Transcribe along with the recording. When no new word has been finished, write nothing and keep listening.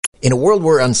In a world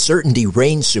where uncertainty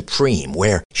reigns supreme,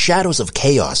 where shadows of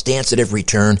chaos dance at every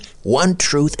turn, one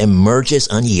truth emerges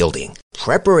unyielding.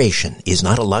 Preparation is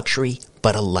not a luxury,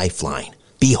 but a lifeline.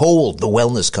 Behold the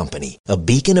Wellness Company, a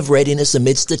beacon of readiness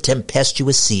amidst the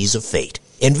tempestuous seas of fate.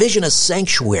 Envision a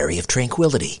sanctuary of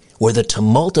tranquility, where the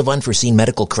tumult of unforeseen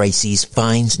medical crises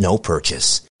finds no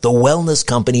purchase. The Wellness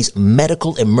Company's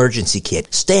Medical Emergency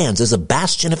Kit stands as a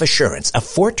bastion of assurance, a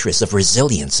fortress of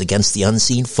resilience against the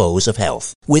unseen foes of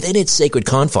health. Within its sacred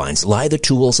confines lie the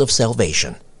tools of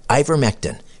salvation.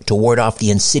 Ivermectin, to ward off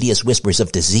the insidious whispers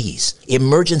of disease.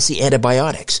 Emergency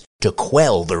antibiotics, to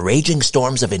quell the raging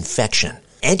storms of infection.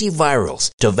 Antivirals,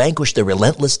 to vanquish the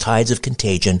relentless tides of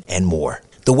contagion, and more.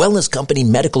 The Wellness Company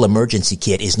Medical Emergency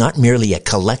Kit is not merely a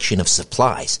collection of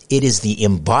supplies. It is the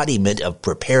embodiment of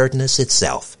preparedness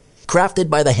itself.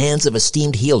 Crafted by the hands of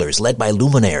esteemed healers led by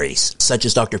luminaries such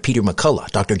as Dr. Peter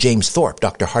McCullough, Dr. James Thorpe,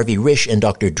 Dr. Harvey Risch, and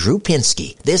Dr. Drew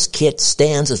Pinsky, this kit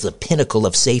stands as the pinnacle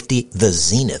of safety, the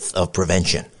zenith of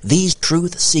prevention. These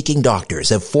truth-seeking doctors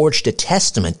have forged a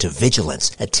testament to vigilance,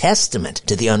 a testament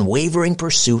to the unwavering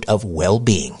pursuit of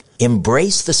well-being.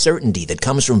 Embrace the certainty that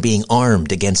comes from being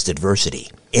armed against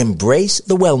adversity. Embrace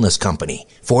the Wellness Company,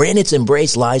 for in its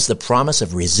embrace lies the promise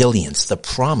of resilience, the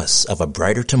promise of a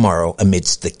brighter tomorrow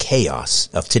amidst the chaos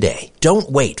of today.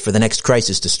 Don't wait for the next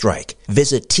crisis to strike.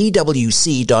 Visit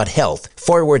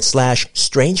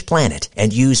twc.health/Strange Planet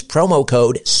and use promo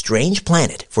code Strange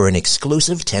Planet for an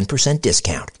exclusive 10%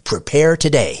 discount. Prepare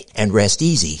today and rest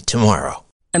easy tomorrow.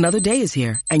 Another day is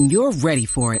here, and you're ready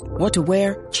for it. What to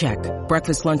wear? Check.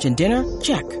 Breakfast, lunch, and dinner?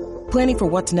 Check. Planning for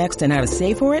what's next and how to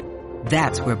save for it?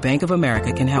 That's where Bank of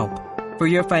America can help. For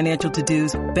your financial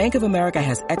to-dos, Bank of America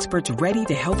has experts ready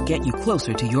to help get you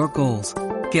closer to your goals.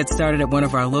 Get started at one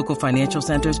of our local financial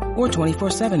centers or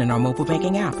 24/7 in our mobile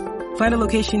banking app. Find a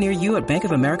location near you at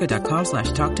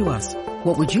bankofamerica.com/talktous.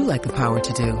 What would you like the power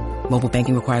to do? Mobile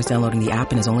banking requires downloading the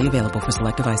app and is only available for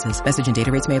select devices. Message and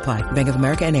data rates may apply. Bank of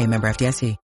America NA, member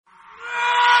FDIC.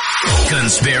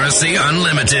 Conspiracy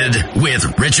Unlimited with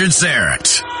Richard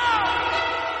Syrett.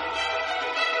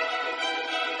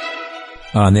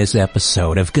 On this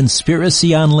episode of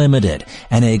Conspiracy Unlimited,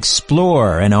 an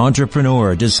explorer and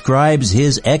entrepreneur describes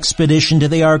his expedition to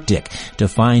the Arctic to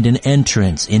find an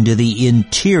entrance into the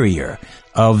interior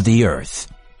of the Earth.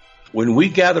 When we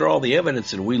gather all the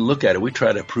evidence and we look at it, we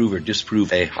try to prove or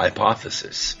disprove a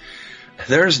hypothesis.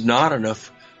 There's not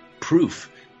enough proof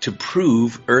to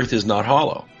prove Earth is not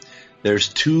hollow. There's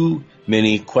too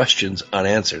many questions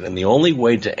unanswered, and the only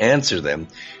way to answer them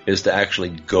is to actually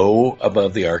go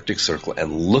above the Arctic Circle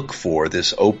and look for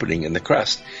this opening in the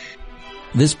crust.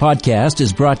 This podcast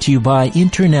is brought to you by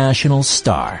International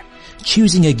Star.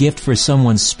 Choosing a gift for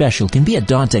someone special can be a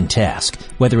daunting task.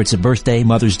 Whether it's a birthday,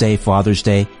 Mother's Day, Father's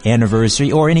Day,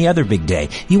 anniversary, or any other big day,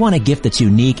 you want a gift that's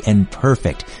unique and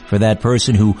perfect for that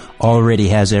person who already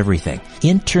has everything.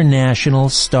 International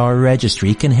Star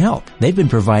Registry can help. They've been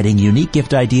providing unique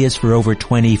gift ideas for over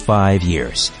 25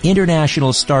 years.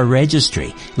 International Star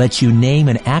Registry lets you name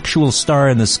an actual star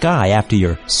in the sky after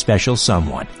your special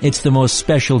someone. It's the most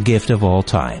special gift of all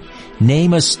time.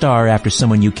 Name a star after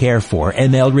someone you care for,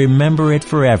 and they'll remember it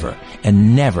forever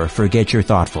and never forget your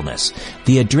thoughtfulness.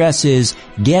 The address is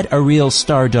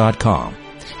getarealstar.com.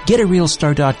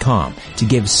 Getarealstar.com to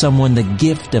give someone the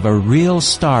gift of a real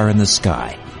star in the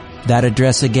sky. That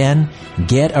address again,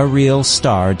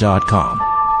 getarealstar.com.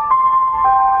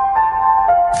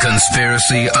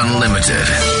 Conspiracy Unlimited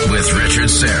with Richard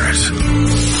Syrett.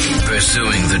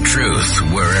 Pursuing the truth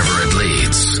wherever it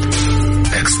leads.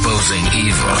 Exposing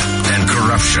evil and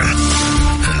corruption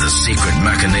and the secret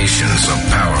machinations of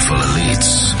powerful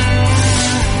elites.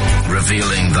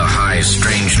 Revealing the high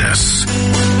strangeness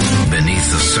beneath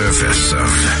the surface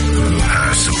of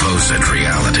our supposed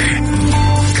reality.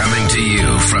 Coming to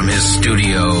you from his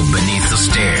studio beneath the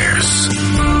stairs.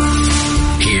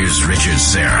 Here's Richard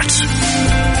Syrett.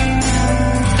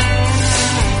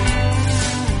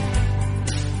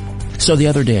 So the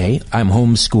other day, I'm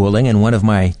homeschooling, and one of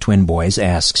my twin boys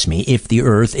asks me if the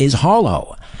Earth is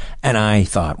hollow. And I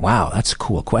thought, wow, that's a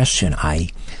cool question.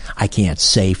 I can't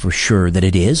say for sure that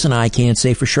it is, and I can't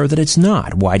say for sure that it's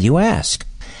not. Why do you ask?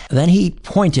 Then he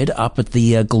pointed up at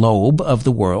the globe of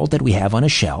the world that we have on a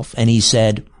shelf, and he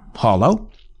said, hollow?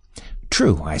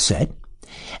 True, I said.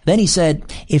 Then he said,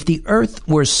 if the Earth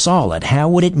were solid, how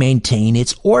would it maintain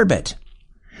its orbit?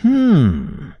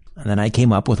 And then I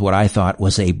came up with what I thought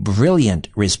was a brilliant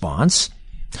response.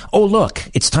 Oh, look,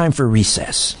 it's time for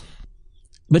recess.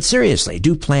 But seriously,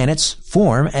 do planets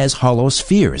form as hollow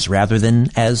spheres rather than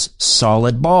as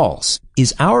solid balls?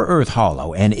 Is our Earth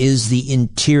hollow, and is the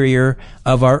interior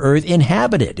of our Earth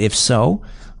inhabited? If so,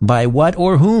 By what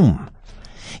or whom?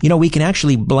 You know, we can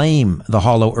actually blame the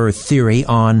hollow earth theory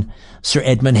on Sir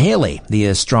Edmund Halley, the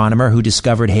astronomer who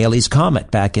discovered Halley's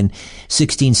Comet. Back in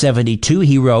 1672,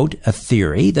 he wrote a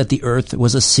theory that the earth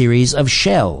was a series of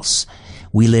shells.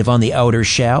 We live on the outer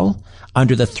shell.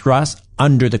 Under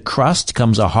the crust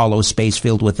comes a hollow space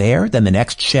filled with air, then the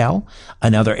next shell,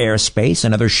 another air space,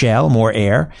 another shell, more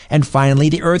air, and finally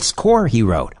the Earth's core, he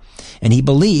wrote. And he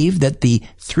believed that the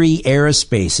three air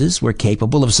spaces were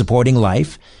capable of supporting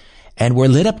life and were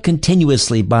lit up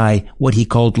continuously by what he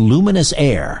called luminous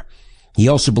air. He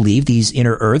also believed these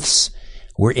inner Earths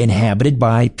were inhabited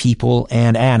by people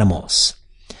and animals.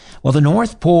 Well, the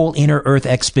North Pole Inner Earth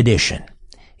Expedition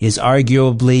is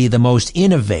arguably the most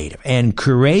innovative and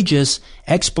courageous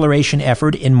exploration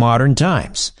effort in modern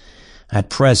times.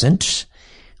 At present,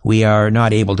 we are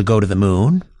not able to go to the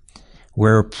moon.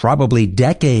 We're probably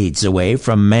decades away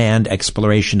from manned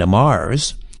exploration to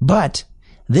Mars. But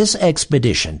this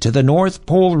expedition to the North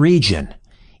Pole region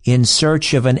in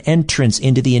search of an entrance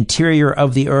into the interior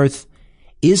of the Earth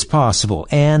is possible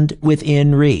and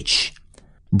within reach.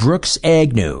 Brooks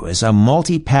Agnew is a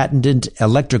multi-patented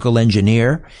electrical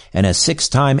engineer and a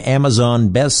 6-time Amazon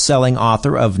best-selling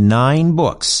author of 9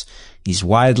 books. He's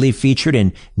widely featured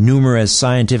in numerous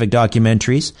scientific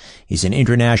documentaries. He's an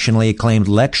internationally acclaimed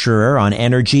lecturer on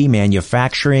energy,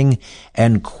 manufacturing,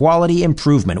 and quality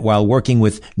improvement while working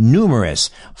with numerous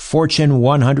Fortune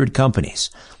 100 companies.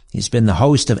 He's been the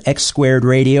host of X Squared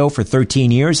Radio for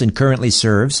 13 years and currently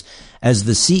serves as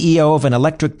the CEO of an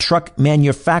electric truck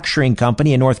manufacturing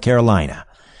company in North Carolina.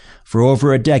 For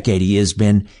over a decade, he has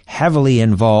been heavily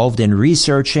involved in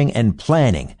researching and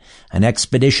planning an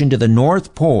expedition to the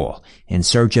North Pole in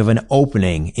search of an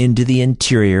opening into the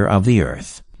interior of the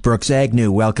Earth. Brooks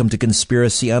Agnew, welcome to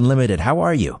Conspiracy Unlimited. How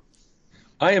are you?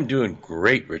 I am doing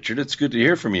great, Richard. It's good to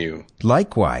hear from you.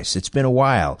 Likewise. It's been a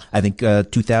while. I think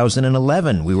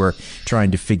 2011 we were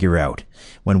trying to figure out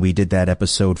when we did that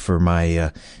episode for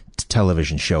my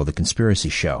television show, The Conspiracy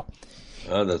Show.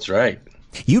 Oh, that's right.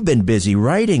 You've been busy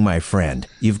writing, my friend.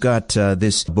 You've got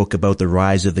this book about the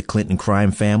rise of the Clinton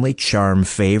crime family, Charm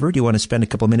Favor. Do you want to spend a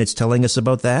couple of minutes telling us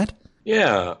about that?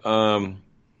 Yeah.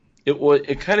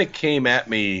 It kind of came at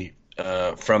me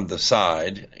from the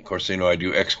side. Of course, you know, I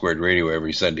do X Squared Radio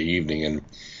every Sunday evening, and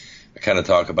I kind of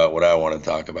talk about what I want to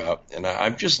talk about. And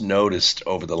I've just noticed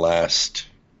over the last,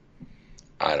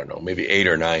 I don't know, maybe 8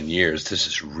 or 9 years, this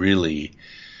has really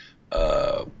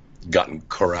gotten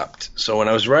corrupt. So when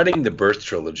I was writing the Birth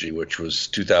Trilogy, which was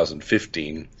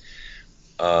 2015,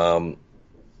 one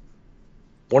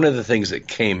of the things that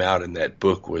came out in that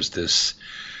book was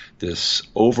this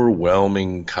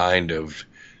overwhelming kind of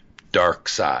dark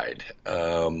side.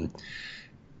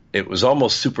 It was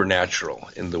almost supernatural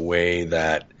in the way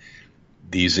that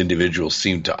these individuals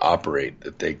seem to operate,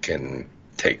 that they can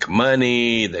take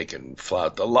money, they can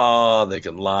flout the law, they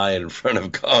can lie in front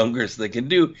of Congress, they can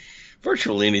do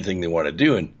virtually anything they want to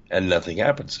do, and nothing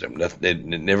happens to them. They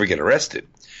never get arrested.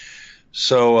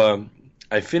 So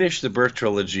I finished the Birth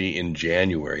Trilogy in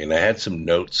January, and I had some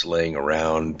notes laying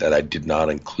around that I did not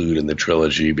include in the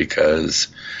trilogy because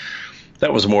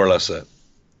that was more or less a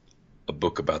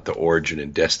book about the origin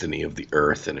and destiny of the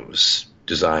Earth, and it was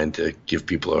designed to give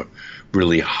people a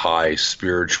really high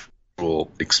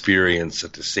spiritual experience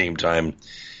at the same time,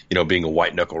 you know, being a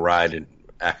white knuckle ride and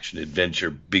action adventure,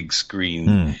 big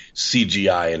screen,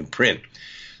 CGI and print.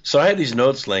 So I had these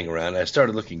notes laying around, and I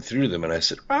started looking through them, and I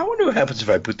said, I wonder what happens if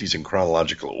I put these in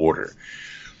chronological order.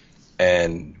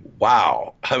 And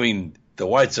wow, I mean, the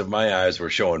whites of my eyes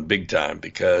were showing big time,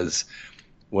 because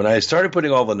when I started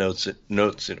putting all the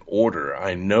notes in order,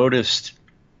 I noticed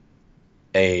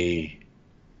a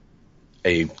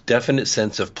definite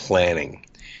sense of planning.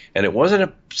 And it wasn't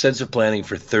a sense of planning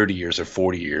for 30 years or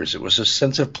 40 years. It was a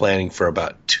sense of planning for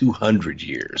about 200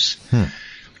 years.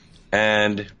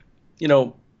 And, you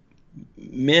know,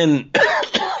 men,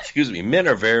 men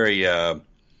are very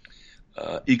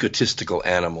egotistical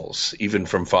animals, even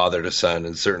from father to son,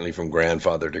 and certainly from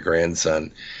grandfather to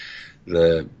grandson.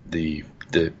 The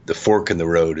fork in the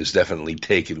road is definitely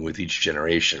taken with each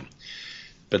generation.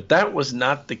 But that was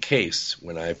not the case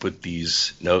when I put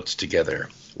these notes together.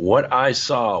 What I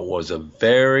saw was a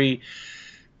very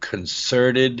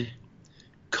concerted,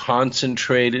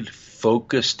 concentrated,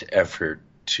 focused effort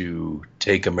to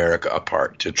take America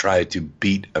apart, to try to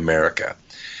beat America.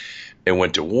 It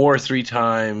went to war 3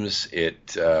 times.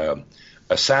 It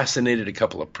assassinated a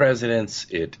couple of presidents.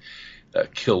 It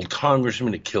killed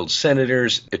congressmen. It killed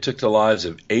senators. It took the lives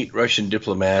of 8 Russian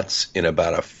diplomats in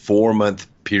about a 4-month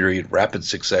period, rapid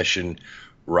succession,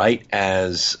 right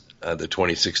as the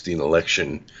 2016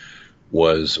 election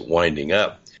was winding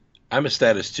up. I'm a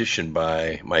statistician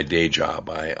by my day job.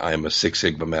 I'm a Six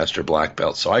Sigma Master Black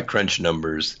Belt, so I crunch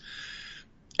numbers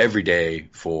every day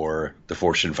for the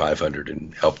Fortune 500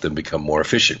 and help them become more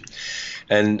efficient.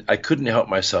 And I couldn't help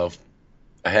myself.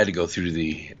 I had to go through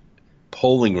the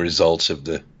polling results of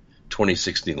the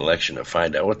 2016 election to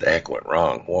find out what the heck went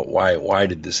wrong. Why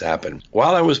did this happen?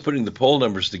 While I was putting the poll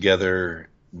numbers together,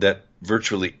 that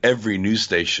virtually every news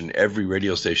station, every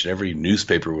radio station, every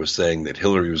newspaper was saying that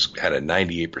Hillary had a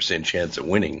 98% chance of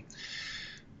winning.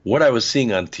 What I was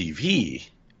seeing on TV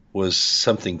was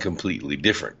something completely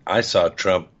different. I saw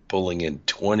Trump pulling in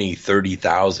 20,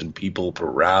 30,000 people per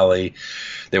rally.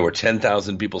 There were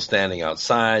 10,000 people standing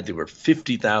outside. There were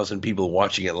 50,000 people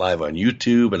watching it live on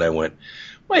YouTube. And I went,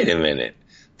 wait a minute.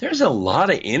 There's a lot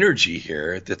of energy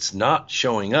here that's not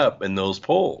showing up in those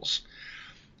polls.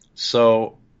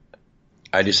 So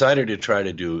I decided to try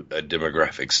to do a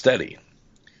demographic study.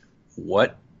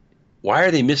 Why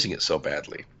are they missing it so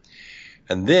badly?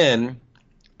 And then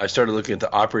I started looking at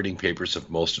the operating papers of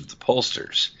most of the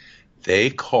pollsters. They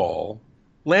call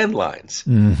landlines.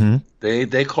 Mm-hmm.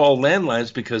 They call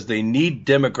landlines because they need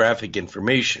demographic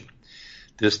information.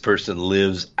 This person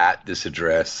lives at this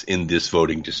address in this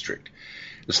voting district.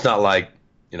 It's not like,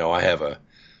 I have a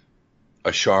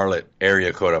Charlotte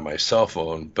area code on my cell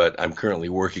phone, but I'm currently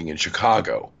working in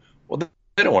Chicago. Well,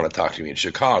 they don't want to talk to me in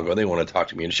Chicago. They want to talk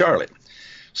to me in Charlotte.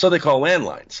 So they call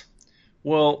landlines.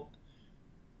 Well,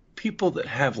 people that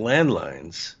have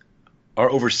landlines are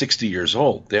over 60 years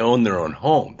old. They own their own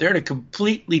home. They're in a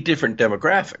completely different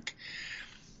demographic.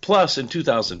 Plus, in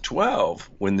 2012,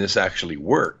 when this actually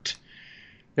worked,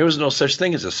 there was no such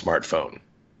thing as a smartphone.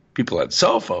 People had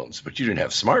cell phones, but you didn't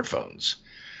have smartphones.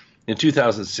 In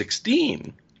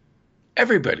 2016,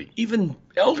 everybody, even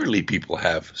elderly people,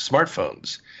 have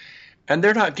smartphones. And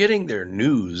they're not getting their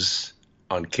news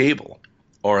on cable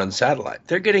or on satellite.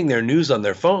 They're getting their news on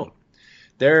their phone.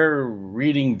 They're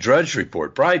reading Drudge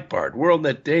Report, Breitbart,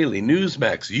 WorldNet Daily,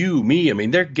 Newsmax, You, Me. I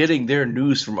mean, they're getting their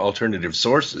news from alternative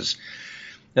sources.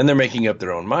 And they're making up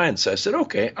their own minds. So I said,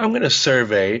 okay, I'm going to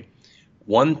survey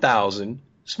 1,000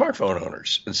 smartphone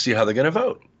owners and see how they're going to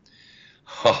vote.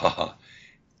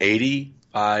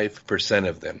 85%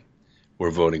 of them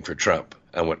were voting for Trump.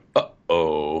 I went,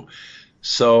 uh-oh.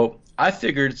 So I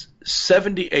figured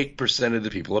 78% of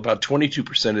the people, about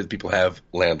 22% of the people have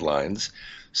landlines.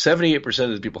 78%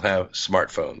 of the people have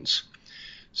smartphones.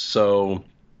 So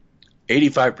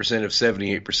 85% of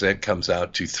 78% comes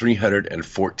out to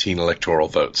 314 electoral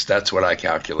votes. That's what I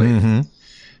calculated. Mm-hmm.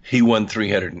 He won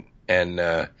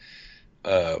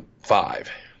 305.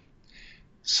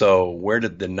 So where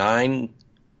did the 9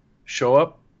 show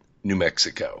up? New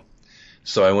Mexico.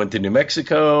 So I went to New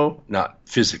Mexico, not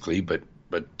physically, but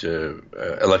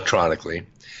electronically,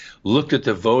 looked at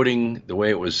the voting, the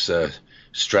way it was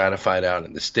stratified out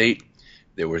in the state.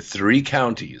 There were 3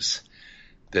 counties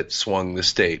that swung the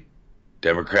state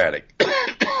Democratic.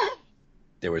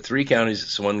 There were 3 counties that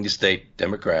swung the state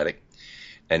Democratic,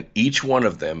 and each one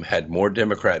of them had more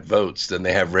Democrat votes than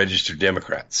they have registered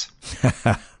Democrats.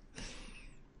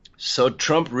 So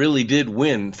Trump really did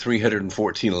win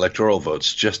 314 electoral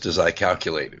votes, just as I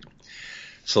calculated.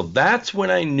 So that's when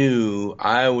I knew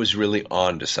I was really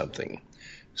on to something.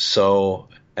 So,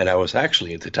 and I was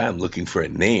actually at the time looking for a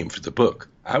name for the book.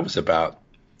 I was about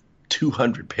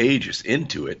 200 pages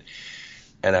into it,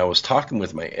 and I was talking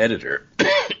with my editor.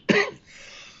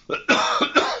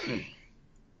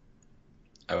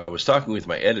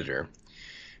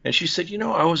 And she said,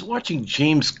 I was watching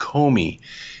James Comey,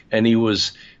 and he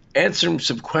was answering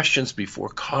some questions before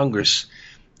Congress,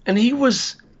 and he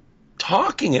was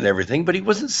talking and everything, but he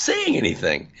wasn't saying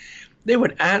anything. They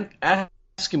would ask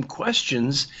him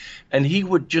questions, and he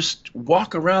would just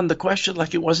walk around the question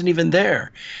like it wasn't even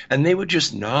there. And they would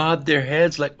just nod their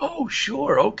heads like, oh,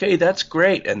 sure, okay, that's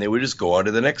great. And they would just go on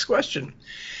to the next question.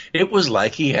 It was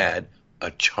like he had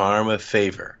a charm of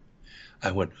favor.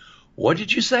 I went, what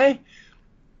did you say?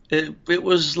 It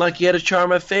was like he had a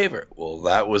charm of favor. Well,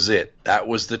 that was it. That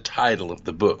was the title of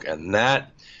the book. And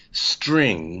that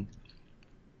string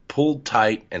pulled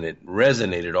tight, and it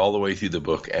resonated all the way through the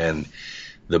book. And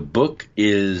the book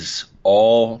is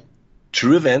all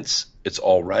true events. It's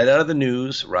all right out of the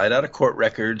news, right out of court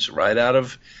records, right out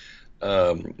of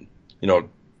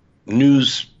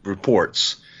news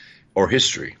reports or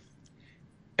history.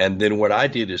 And then what I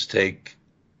did is take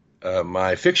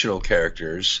my fictional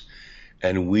characters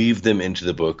and weave them into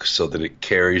the book so that it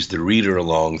carries the reader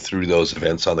along through those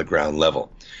events on the ground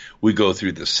level. We go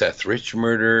through the Seth Rich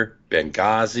murder,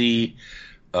 Benghazi,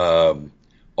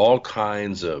 all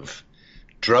kinds of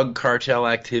drug cartel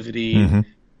activity,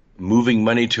 moving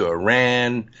money to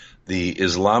Iran, the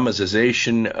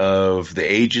Islamization of the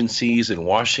agencies in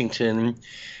Washington,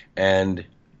 and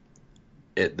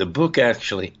the book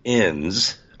actually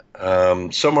ends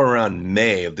somewhere around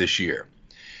May of this year.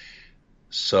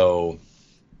 So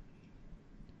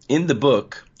in the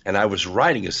book, and I was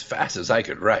writing as fast as I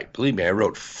could write. Believe me, I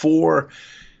wrote 4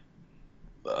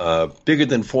 bigger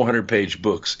than 400-page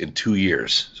books in 2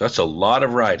 years. So that's a lot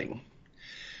of writing.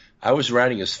 I was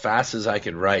writing as fast as I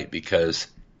could write because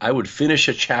I would finish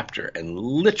a chapter and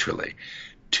literally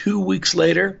 2 weeks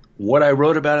later, what I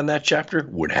wrote about in that chapter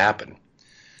would happen.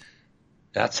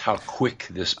 That's how quick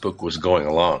this book was going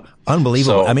along.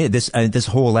 Unbelievable. So, I mean, this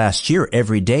whole last year,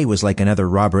 every day was like another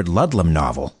Robert Ludlum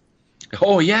novel.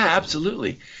 Oh, yeah,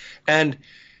 absolutely. And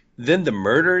then the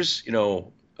murders,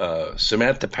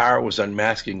 Samantha Power was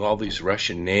unmasking all these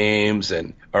Russian names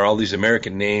or all these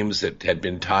American names that had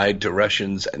been tied to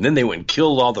Russians. And then they went and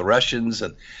killed all the Russians.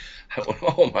 And I went,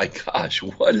 oh, my gosh,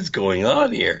 what is going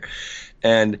on here?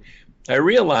 And I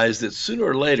realized that sooner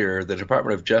or later, the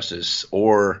Department of Justice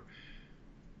or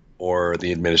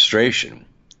the administration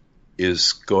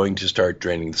is going to start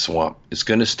draining the swamp. It's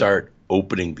going to start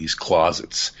opening these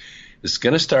closets. It's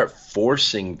going to start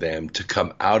forcing them to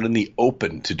come out in the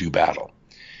open to do battle.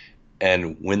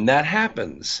 And when that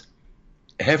happens,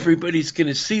 everybody's going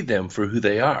to see them for who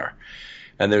they are.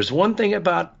 And there's one thing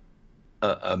about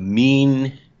a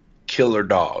mean killer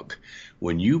dog.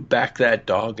 When you back that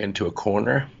dog into a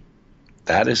corner,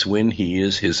 that is when he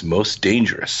is his most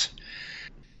dangerous.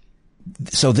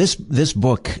 So this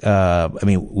book, I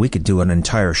mean, we could do an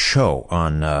entire show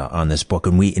on this book,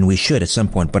 and we should at some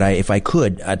point. But if I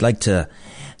could, I'd like to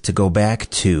go back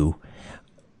to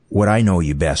what I know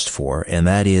you best for, and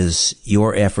that is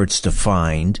your efforts to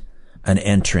find an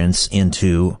entrance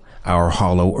into our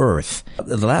hollow earth.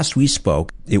 The last we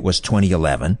spoke, it was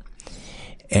 2011,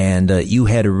 and you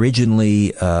had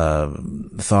originally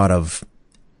thought of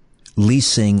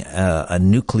leasing a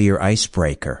nuclear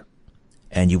icebreaker.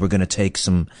 And you were going to take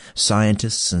some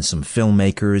scientists and some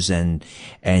filmmakers,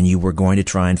 and you were going to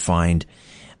try and find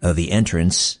the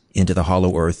entrance into the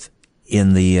hollow earth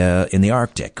in the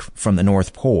Arctic from the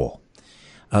North Pole.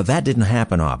 That didn't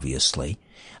happen, obviously,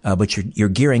 but you're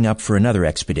gearing up for another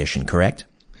expedition, correct?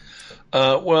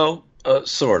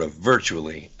 Sort of,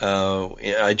 virtually.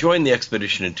 I joined the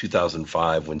expedition in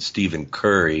 2005 when Stephen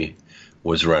Curry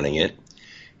was running it.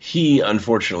 He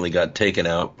unfortunately got taken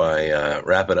out by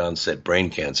rapid onset brain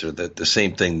cancer, the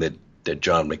same thing that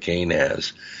John McCain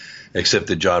has, except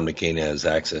that John McCain has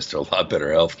access to a lot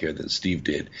better health care than Steve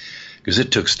did, because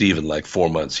it took Stephen like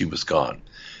 4 months. He was gone.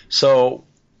 So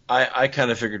I kind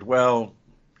of figured, well,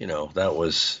 that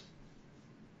was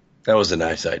a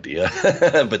nice idea.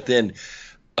 But then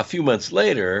a few months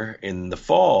later in the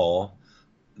fall,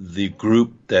 the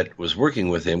group that was working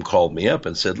with him called me up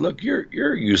and said, look,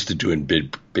 you're used to doing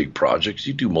big projects.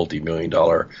 You do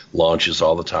multi-million-dollar launches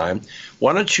all the time.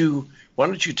 Why don't you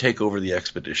take over the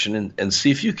expedition and see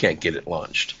if you can't get it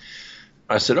launched?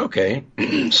 I said, okay.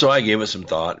 So I gave it some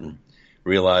thought and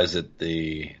realized that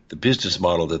the business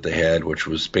model that they had, which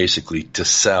was basically to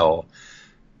sell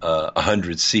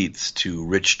 100 seats to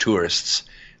rich tourists,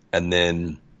 and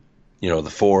then, the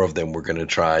 4 of them were going to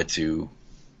try to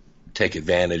take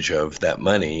advantage of that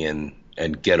money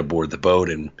and get aboard the boat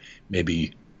and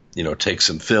maybe, take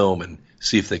some film and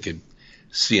see if they could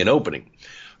see an opening.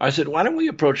 I said, why don't we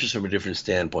approach this from a different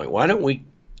standpoint? Why don't we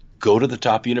go to the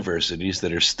top universities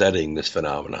that are studying this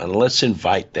phenomenon and let's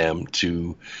invite them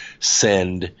to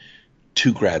send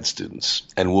 2 grad students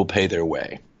and we'll pay their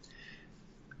way.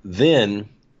 Then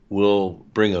we'll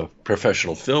bring a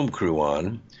professional film crew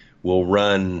on. We'll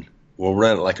run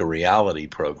it like a reality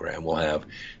program. We'll have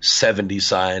 70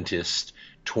 scientists,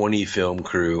 20 film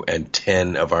crew, and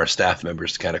 10 of our staff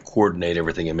members to kind of coordinate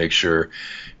everything and make sure,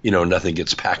 nothing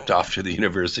gets packed off to the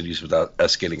universities without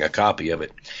us getting a copy of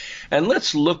it. And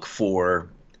let's look for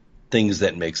things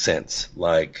that make sense,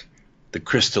 like the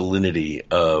crystallinity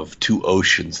of 2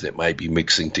 oceans that might be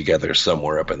mixing together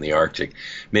somewhere up in the Arctic.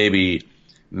 Maybe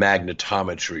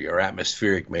magnetometry or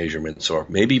atmospheric measurements, or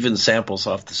maybe even samples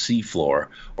off the seafloor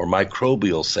or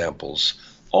microbial samples,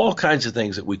 all kinds of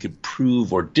things that we could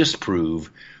prove or disprove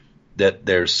that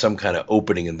there's some kind of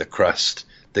opening in the crust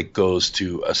that goes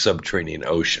to a subterranean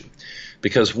ocean.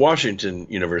 Because Washington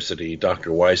University,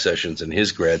 Dr. Y. Sessions and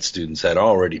his grad students had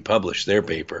already published their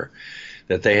paper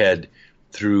that they had,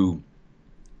 through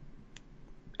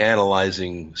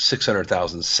analyzing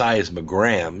 600,000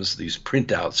 seismograms, these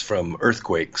printouts from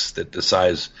earthquakes that the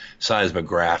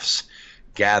seismographs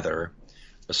gather,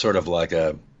 sort of like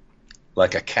a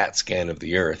CAT scan of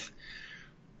the Earth.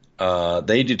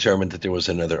 they determined that there was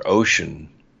another ocean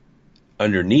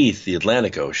underneath the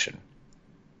Atlantic Ocean,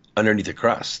 underneath the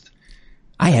crust.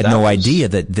 I had no idea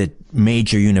that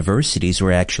major universities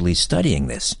were actually studying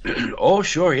this. Oh,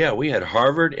 sure, yeah. We had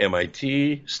Harvard,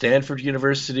 MIT, Stanford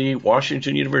University,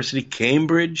 Washington University,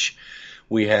 Cambridge.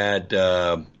 We had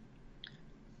a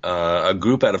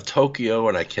group out of Tokyo,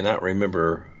 and I cannot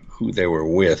remember who they were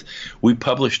with. We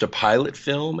published a pilot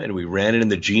film, and we ran it in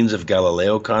the Genes of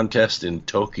Galileo contest in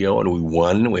Tokyo, and we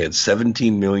won. We had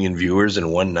 17 million viewers in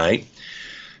one night.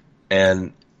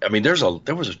 And I mean, there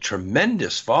was a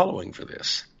tremendous following for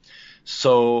this.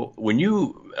 So when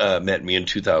you met me in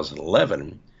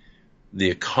 2011, the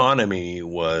economy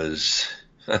was,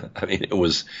 I mean, it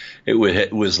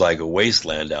was like a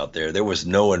wasteland out there. There was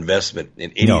no investment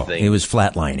in anything. No, it was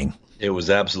flatlining. It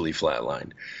was absolutely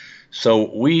flatlined.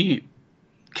 So we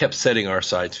kept setting our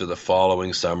sights for the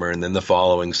following summer, and then the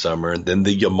following summer, and then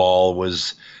the Yamal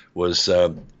was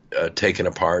taken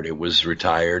apart. It was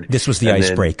retired. This was the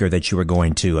icebreaker that you were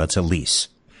going to lease.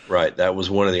 Right. That was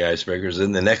one of the icebreakers.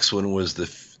 And the next one was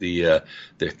the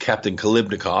Captain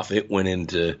Kalibnikov. It went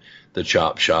into the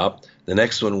chop shop. The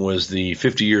next one was the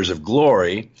 50 Years of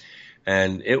Glory,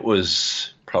 and it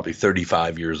was probably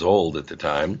 35 years old at the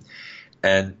time.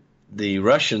 And the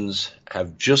Russians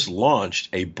have just launched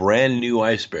a brand new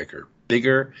icebreaker,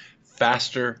 bigger,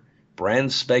 faster,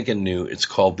 brand spanking new. It's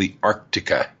called the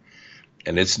Arctica.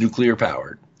 And it's nuclear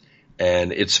powered,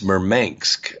 and it's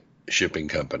Murmansk shipping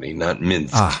company, not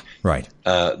Minsk. Ah, right.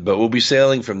 But we'll be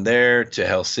sailing from there to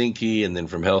Helsinki, and then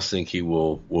from Helsinki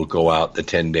we'll go out the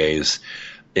 10 days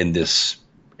in this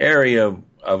area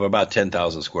of about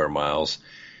 10,000 square miles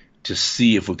to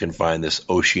see if we can find this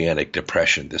oceanic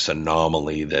depression, this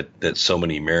anomaly that so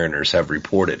many mariners have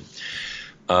reported.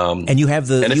 And you have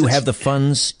the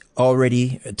funds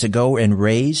already to go and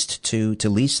raised to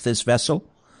lease this vessel?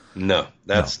 No,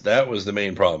 that was the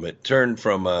main problem. It went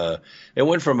from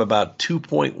about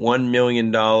 $2.1 million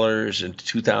in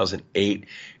 2008.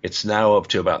 It's now up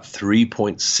to about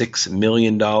 $3.6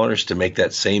 million to make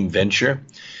that same venture.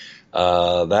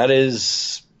 That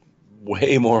is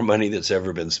way more money that's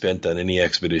ever been spent on any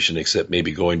expedition except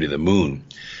maybe going to the moon.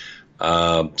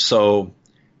 So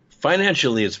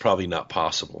financially, it's probably not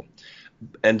possible.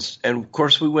 And of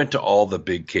course, we went to all the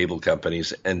big cable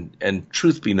companies, and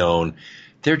truth be known,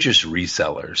 they're just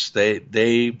resellers.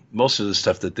 They most of the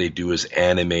stuff that they do is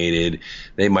animated.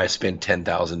 They might spend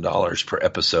 $10,000 per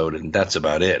episode, and that's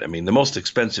about it. I mean, the most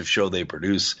expensive show they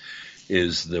produce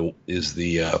is the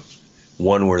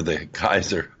one where the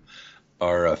guys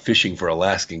are fishing for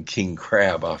Alaskan king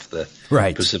crab off the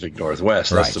Pacific Northwest.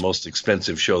 That's the most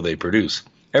expensive show they produce.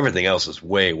 Everything else is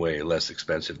way, way less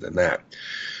expensive than that.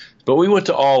 But we went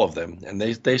to all of them, and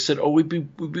they said, "Oh,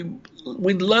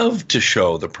 we'd love to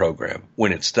show the program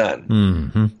when it's done."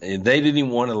 Mm-hmm. And they didn't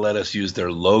even want to let us use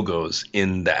their logos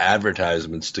in the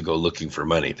advertisements to go looking for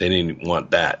money. They didn't want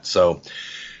that. So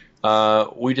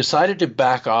we decided to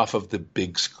back off of the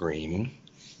big screen,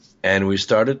 and we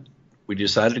decided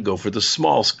to go for the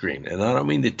small screen. And I don't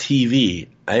mean the TV.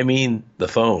 I mean the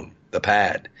phone, the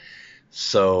pad.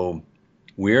 So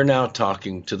we're now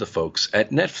talking to the folks at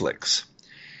Netflix.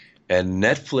 And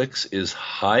Netflix is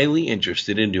highly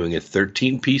interested in doing a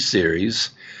 13-piece series,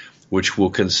 which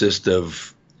will consist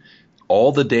of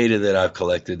all the data that I've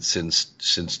collected since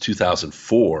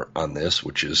 2004 on this,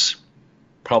 which is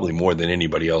probably more than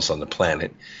anybody else on the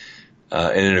planet.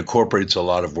 And it incorporates a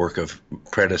lot of work of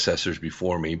predecessors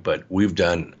before me. But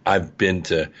I've been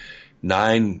to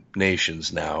 9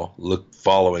 nations now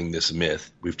following this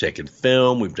myth. We've taken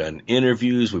film, we've done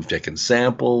interviews, we've taken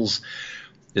samples.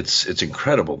 It's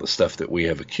incredible, the stuff that we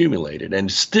have accumulated.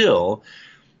 And still,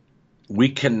 we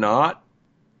cannot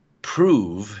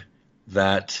prove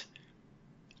that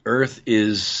Earth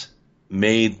is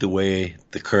made the way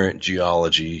the current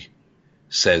geology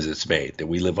says it's made, that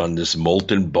we live on this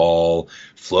molten ball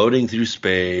floating through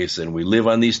space, and we live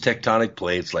on these tectonic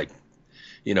plates like,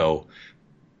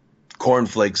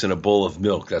 cornflakes in a bowl of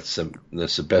milk. That's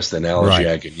the best analogy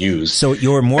I can use. So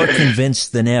you're more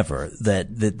convinced than ever that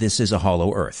this is a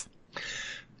hollow Earth?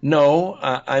 No,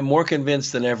 I'm more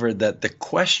convinced than ever that the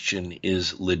question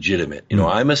is legitimate.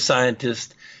 I'm a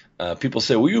scientist. People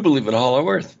say, well, you believe in hollow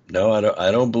Earth. No, I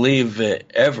don't believe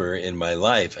ever in my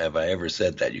life have I ever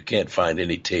said that. You can't find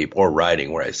any tape or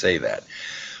writing where I say that.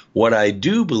 What I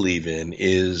do believe in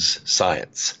is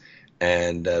science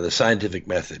and the scientific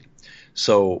method.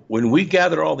 So when we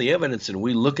gather all the evidence and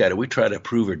we look at it, we try to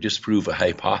prove or disprove a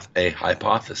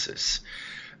hypothesis.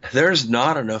 There's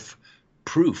not enough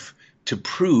proof to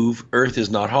prove Earth is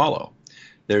not hollow.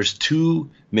 There's too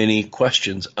many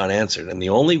questions unanswered, and the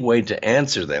only way to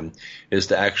answer them is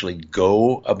to actually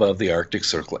go above the Arctic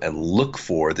Circle and look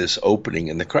for this opening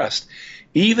in the crust.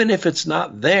 Even if it's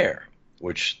not there,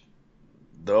 which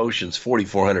the ocean's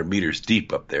 4,400 meters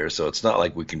deep up there, so it's not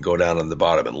like we can go down on the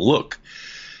bottom and look.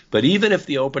 But even if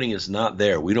the opening is not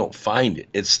there, we don't find it.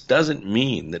 It doesn't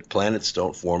mean that planets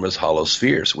don't form as hollow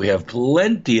spheres. We have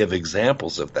plenty of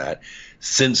examples of that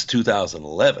since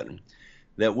 2011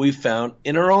 that we've found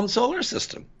in our own solar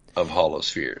system of hollow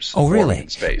spheres. Oh, really? In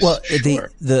space. Well,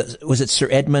 sure. was it Sir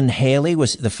Edmund Halley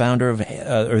was the founder of,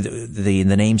 or the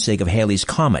namesake of Halley's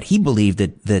Comet? He believed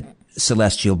that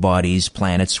celestial bodies,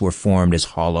 planets, were formed as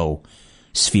hollow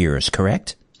spheres,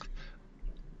 correct?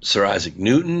 Sir Isaac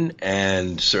Newton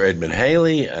and Sir Edmund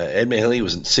Halley. Edmund Halley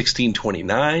was in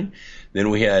 1629. Then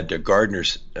we had Gardner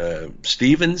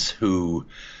Stevens, who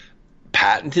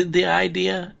patented the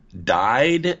idea,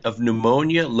 died of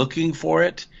pneumonia looking for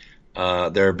it.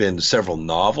 There have been several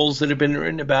novels that have been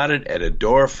written about it, Edda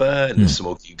Dorfa and The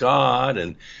Smoky God,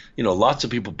 and lots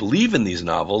of people believe in these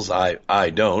novels.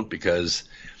 I don't, because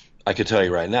I can tell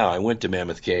you right now, I went to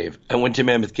Mammoth Cave. I went to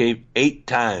Mammoth Cave 8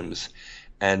 times.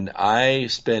 And I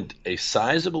spent a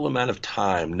sizable amount of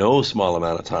time, no small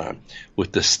amount of time,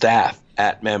 with the staff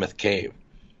at Mammoth Cave,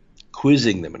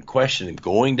 quizzing them and questioning them,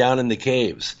 going down in the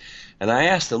caves. And I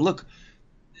asked them, look,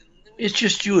 it's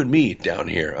just you and me down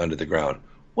here under the ground.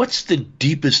 What's the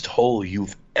deepest hole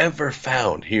you've ever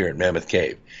found here at Mammoth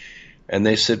Cave? And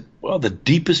they said, well, the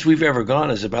deepest we've ever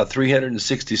gone is about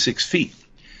 366 feet.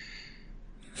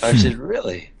 I said,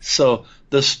 really? So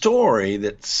the story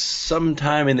that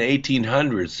sometime in the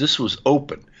 1800s, this was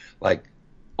open, like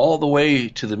all the way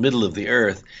to the middle of the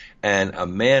earth, and a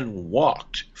man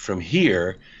walked from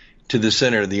here to the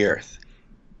center of the earth.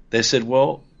 They said,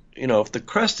 well, if the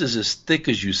crust is as thick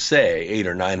as you say,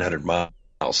 800 or 900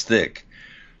 miles thick,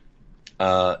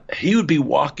 he would be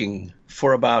walking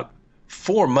for about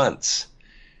 4 months.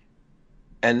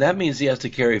 And that means he has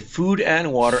to carry food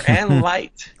and water and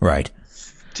light. Right.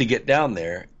 To get down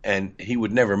there, and he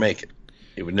would never make it.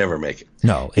 He would never make it.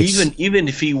 No. Even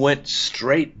if he went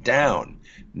straight down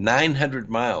 900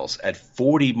 miles at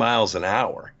 40 miles an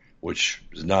hour, which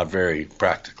is not very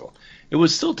practical, it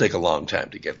would still take a long time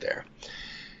to get there.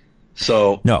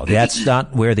 So no, that's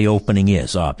not where the opening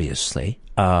is, obviously.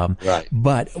 Right.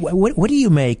 But what do you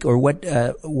make, or what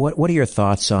are your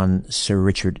thoughts on Sir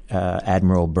Richard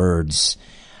Admiral Byrd's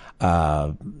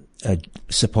a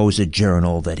supposed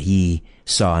journal that he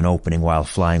saw an opening while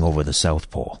flying over the South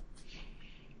Pole?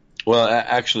 Well,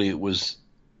 actually, it was.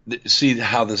 See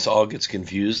how this all gets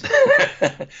confused?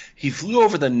 He flew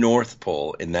over the North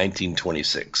Pole in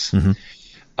 1926.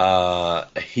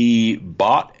 Mm-hmm. He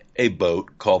bought a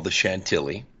boat called the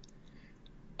Chantilly,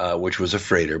 which was a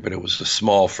freighter, but it was a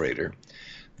small freighter.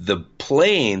 The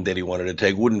plane that he wanted to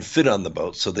take wouldn't fit on the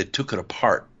boat, so they took it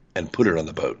apart and put it on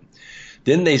the boat.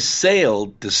 Then they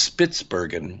sailed to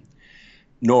Spitsbergen,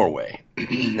 Norway.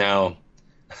 Now,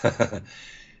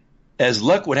 as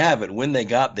luck would have it, when they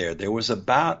got there, there was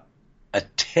about a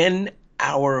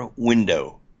 10-hour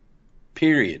window,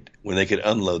 period, when they could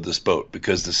unload this boat,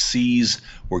 because the seas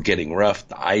were getting rough,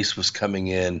 the ice was coming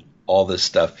in, all this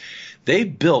stuff. They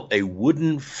built a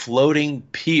wooden floating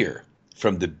pier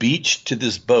from the beach to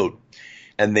this boat,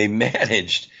 and they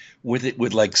managed,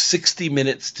 with like 60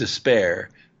 minutes to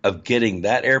spare, of getting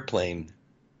that airplane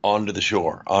onto the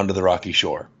shore, onto the rocky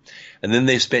shore. And then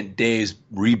they spent days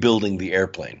rebuilding the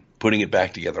airplane, putting it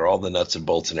back together, all the nuts and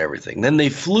bolts and everything. Then they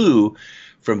flew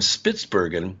from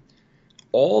Spitsbergen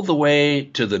all the way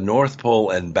to the North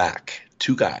Pole and back.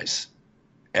 2 guys,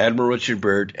 Admiral Richard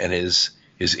Byrd and his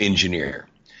engineer.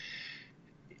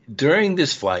 During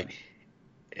this flight,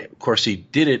 of course, he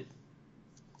did it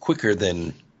quicker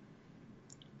than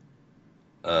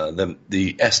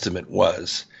the estimate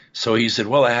was. So he said,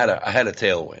 well, I had a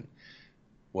tailwind.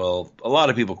 Well, a lot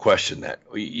of people question that.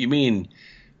 You mean,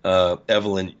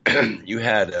 Evelyn, you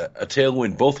had a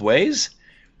tailwind both ways?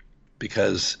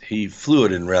 Because he flew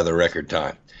it in rather record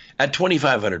time. At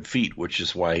 2,500 feet, which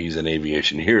is why he's an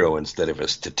aviation hero instead of a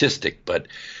statistic. But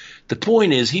the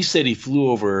point is, he said he flew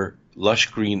over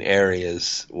lush green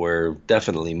areas where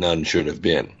definitely none should have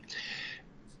been.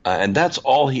 And that's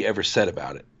all he ever said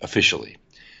about it, officially.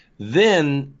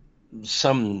 Then,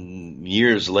 some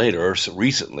years later, or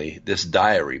recently, this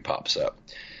diary pops up.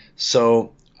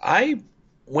 So I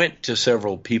went to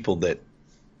several people that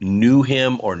knew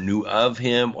him or knew of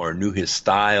him or knew his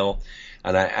style,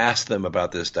 and I asked them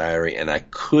about this diary, and I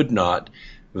could not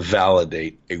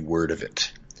validate a word of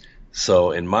it.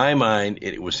 So in my mind,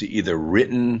 it was either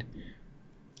written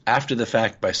after the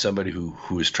fact by somebody who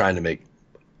was trying to make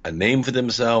a name for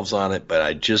themselves on it, but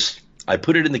I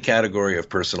put it in the category of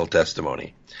personal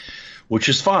testimony, which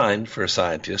is fine for a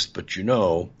scientist, but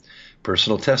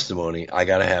personal testimony, I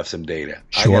got to have some data.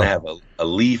 Sure. I got to have a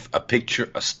leaf, a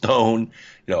picture, a stone,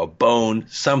 a bone,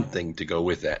 something to go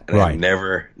with that. And right. I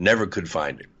never could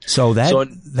find it. So that's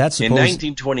in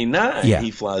 1929,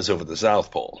 he flies over the South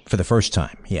Pole for the first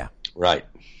time. Yeah. Right.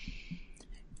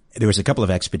 There was a couple of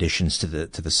expeditions to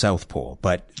the South Pole,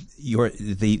 but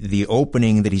the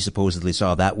opening that he supposedly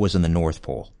saw, that was in the North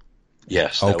Pole.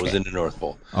 Yes, that was in the North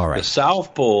Pole. All right. The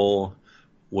South Pole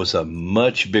was a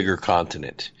much bigger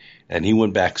continent, and he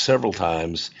went back several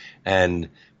times, and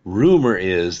rumor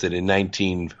is that in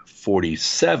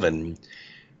 1947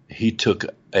 he took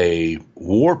a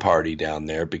war party down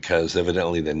there because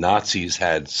evidently the Nazis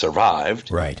had survived,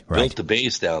 built the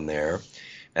base down there,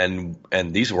 and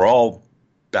these were all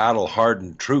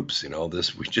battle-hardened troops.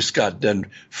 We just got done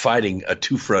fighting a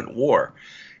two-front war,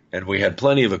 and we had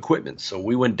plenty of equipment. So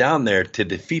we went down there to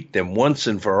defeat them once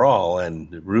and for all,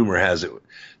 and the rumor has it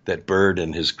that Byrd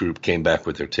and his group came back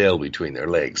with their tail between their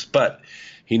legs. But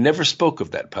he never spoke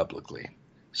of that publicly.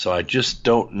 So I just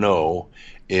don't know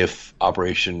if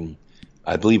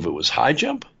I believe it was High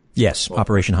Jump? Yes,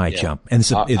 Operation High Jump. And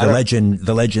so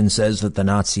the legend says that the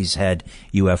Nazis had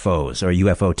UFOs or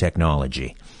UFO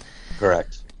technology.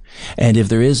 Correct. And if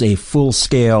there is a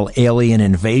full-scale alien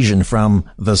invasion from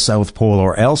the South Pole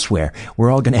or elsewhere,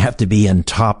 we're all going to have to be in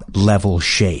top-level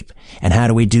shape. And how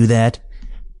do we do that?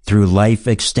 Through life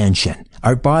extension.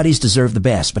 Our bodies deserve the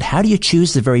best, but how do you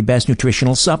choose the very best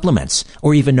nutritional supplements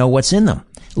or even know what's in them?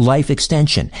 Life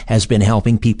Extension has been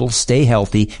helping people stay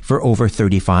healthy for over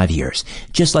 35 years.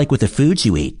 Just like with the foods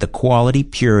you eat, the quality,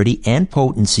 purity, and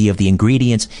potency of the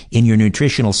ingredients in your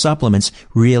nutritional supplements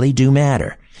really do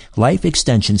matter. Life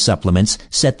Extension supplements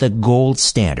set the gold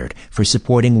standard for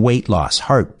supporting weight loss,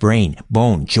 heart, brain,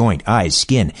 bone, joint, eyes,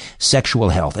 skin, sexual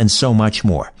health, and so much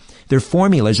more. Their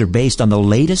formulas are based on the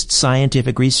latest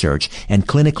scientific research and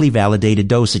clinically validated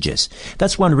dosages.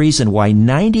 That's one reason why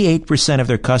 98% of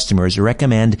their customers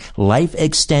recommend Life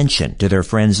Extension to their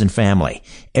friends and family.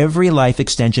 Every Life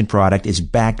Extension product is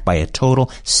backed by a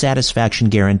total satisfaction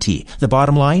guarantee. The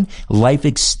bottom line, Life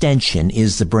Extension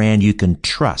is the brand you can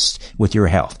trust with your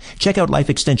health. Check out Life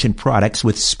Extension products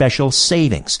with special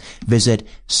savings. Visit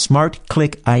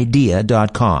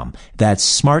smartclickidea.com.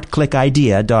 That's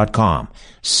smartclickidea.com.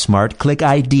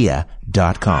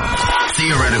 smartclickidea.com.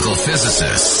 Theoretical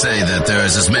physicists say that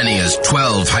there's as many as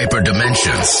 12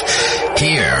 hyperdimensions.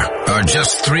 Here are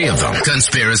just 3 of them.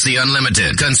 Conspiracy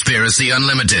Unlimited, Conspiracy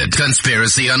Unlimited,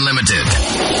 Conspiracy Unlimited.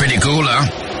 Pretty cool, huh?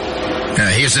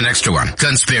 Here's an extra one.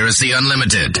 Conspiracy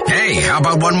Unlimited. Hey, how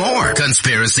about one more?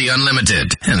 Conspiracy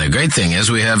Unlimited. And the great thing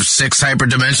is we have 6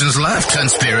 hyperdimensions left.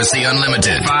 Conspiracy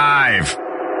Unlimited. 5.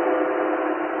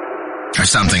 Or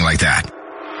something like that.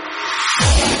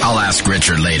 I'll ask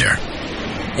Richard later.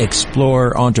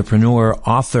 Explorer, entrepreneur,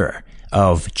 author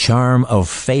of Charm of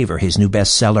Favor, his new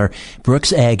bestseller,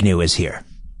 Brooks Agnew is here.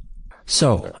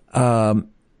 So,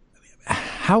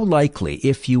 how likely,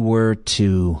 if you were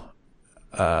to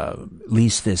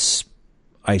lease this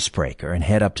icebreaker and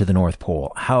head up to the North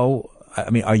Pole,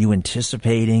 are you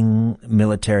anticipating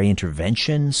military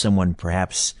intervention? Someone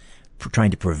perhaps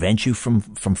trying to prevent you from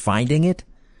finding it?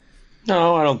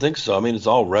 No, I don't think so. I mean, it's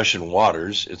all Russian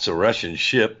waters. It's a Russian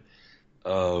ship.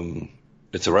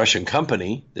 It's a Russian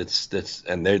company.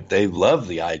 And they love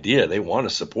the idea. They want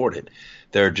to support it.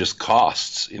 There are just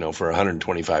costs, for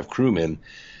 125 crewmen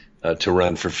to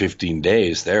run for 15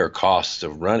 days. There are costs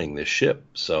of running this ship.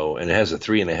 And it has a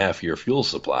 3.5-year fuel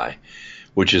supply,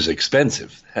 which is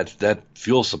expensive. That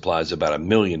fuel supply is about $1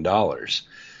 million.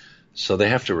 So they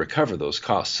have to recover those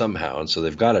costs somehow, and so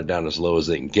they've got it down as low as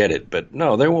they can get it. But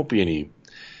no, there won't be any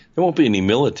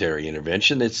military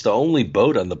intervention. It's the only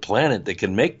boat on the planet that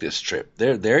can make this trip.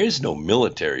 There is no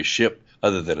military ship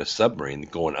other than a submarine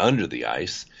going under the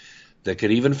ice that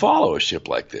could even follow a ship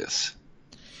like this.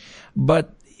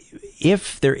 But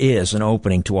if there is an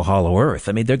opening to a hollow Earth,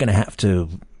 they're going to have to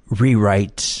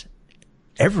rewrite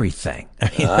everything.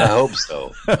 I hope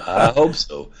so. I hope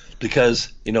so.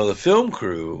 Because, the film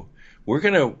crew,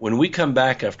 when we come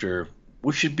back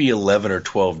we should be 11 or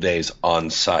 12 days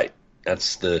on site.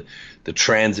 That's the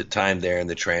transit time there and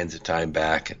the transit time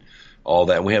back and all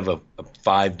that. And we have a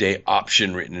 5-day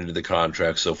option written into the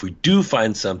contract. So if we do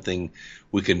find something,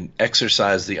 we can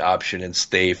exercise the option and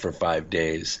stay for 5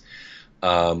 days.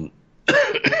 But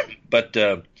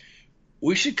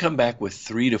we should come back with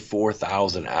 3,000 to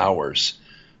 4,000 hours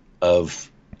of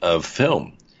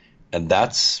film. And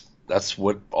that's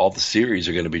what all the series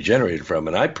are going to be generated from.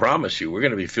 And I promise you, we're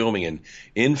going to be filming in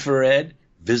infrared,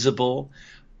 visible,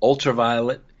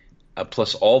 ultraviolet,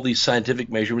 plus all these scientific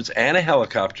measurements and a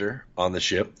helicopter on the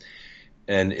ship.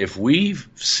 And if we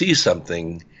see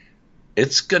something,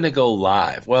 it's going to go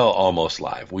live. Well, almost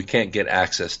live. We can't get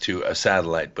access to a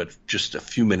satellite, but just a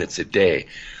few minutes a day.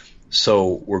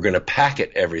 So we're going to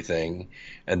packet everything,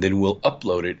 and then we'll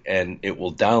upload it, and it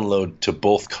will download to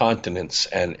both continents,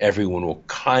 and everyone will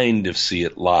kind of see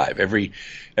it live. Every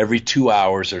 2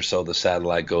 hours or so, the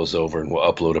satellite goes over and we'll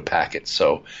upload a packet.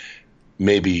 So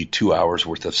maybe 2 hours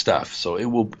worth of stuff. So it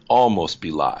will almost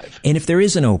be live. And if there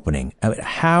is an opening,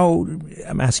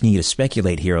 I'm asking you to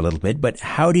speculate here a little bit, but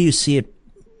how do you see it?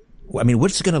 I mean,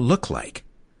 what's it going to look like?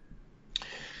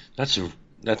 That's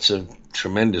a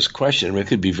tremendous question. I mean, it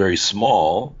could be very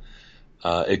small.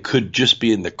 It could just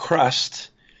be in the crust,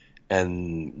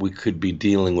 and we could be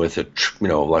dealing with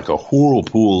like a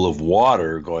whirlpool of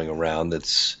water going around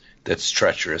that's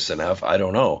treacherous enough. I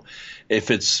don't know. If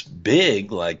it's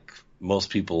big, like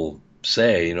most people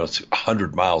say, it's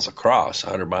 100 miles across,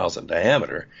 100 miles in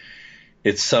diameter,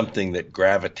 it's something that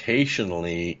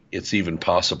gravitationally it's even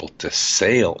possible to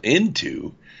sail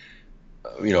into.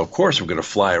 Of course, we're going to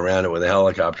fly around it with a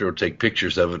helicopter or take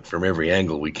pictures of it from every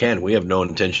angle we can. We have no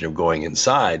intention of going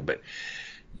inside, but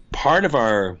part of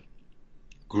our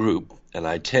group, and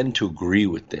I tend to agree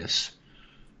with this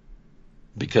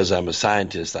because I'm a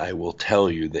scientist, I will tell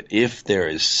you that if there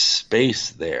is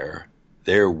space there,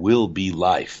 there will be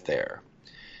life there.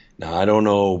 Now, I don't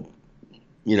know,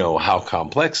 how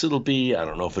complex it'll be. I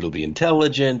don't know if it'll be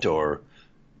intelligent or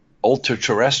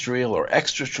ultra-terrestrial or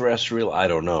extraterrestrial. I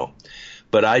don't know.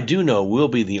 But I do know we'll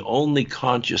be the only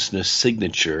consciousness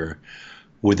signature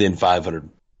within 500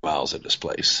 miles of this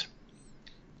place.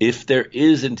 If there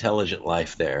is intelligent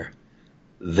life there,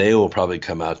 they will probably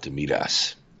come out to meet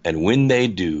us. And when they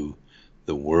do,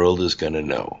 the world is going to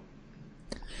know.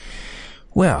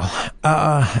 Well,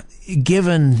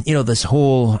 given, this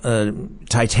whole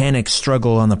titanic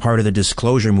struggle on the part of the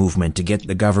disclosure movement to get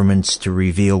the governments to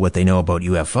reveal what they know about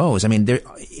UFOs, I mean,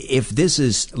 if this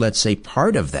is, let's say,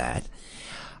 part of that,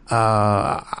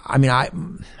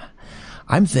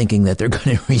 I'm thinking that they're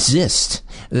going to resist.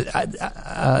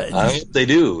 I hope they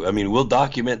do. I mean, we'll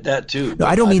document that too. No,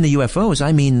 I don't mean the UFOs.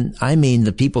 I mean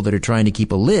the people that are trying to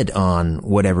keep a lid on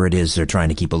whatever it is they're trying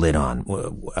to keep a lid on.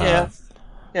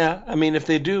 Yeah. I mean, if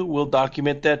they do, we'll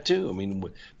document that too. I mean,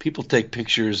 people take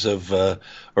pictures of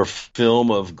or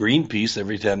film of Greenpeace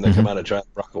every time they come out and try to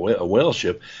rock a whale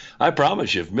ship. I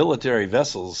promise you, if military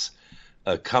vessels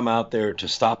come out there to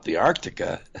stop the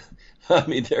Arctica, I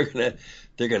mean, they're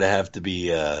gonna have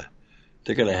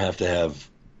to have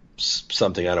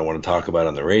something I don't want to talk about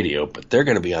on the radio, but they're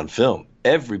going to be on film.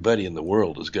 Everybody in the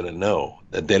world is going to know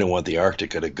that they don't want the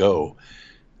Arctica to go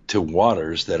to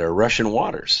waters that are Russian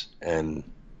waters, and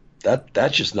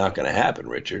that's just not going to happen,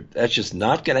 Richard. That's just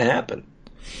not going to happen.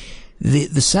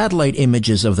 The satellite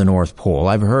images of the North Pole,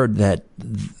 I've heard that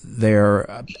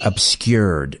they're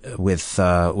obscured with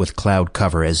cloud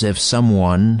cover, as if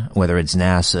someone, whether it's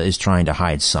NASA, is trying to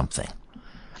hide something.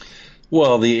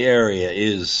 Well, the area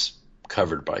is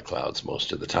covered by clouds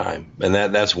most of the time, and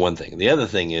that's one thing. The other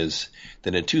thing is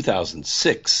that in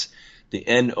 2006, the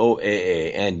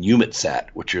NOAA and EUMETSAT,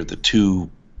 which are the two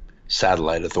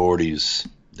satellite authorities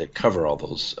that cover all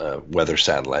those weather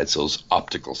satellites, those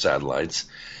optical satellites,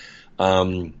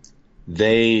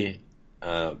 they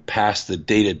passed the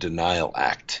Data Denial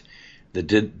Act. The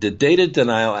Data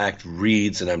Denial Act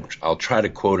reads, and I'll try to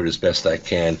quote it as best I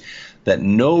can, that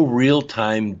no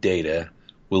real-time data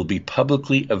will be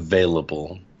publicly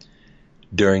available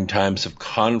during times of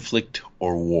conflict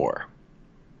or war.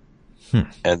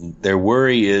 And their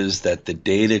worry is that the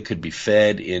data could be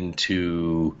fed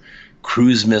into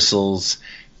cruise missiles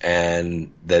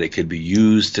and that it could be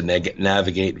used to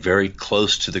navigate very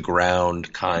close to the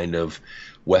ground kind of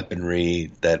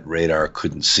weaponry that radar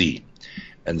couldn't see.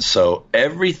 And so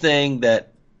everything that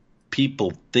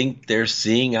people think they're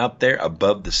seeing out there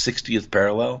above the 60th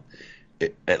parallel,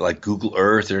 like Google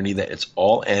Earth or any of that, it's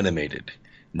all animated.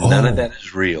 None of that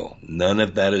is real. None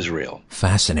of that is real.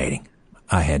 Fascinating.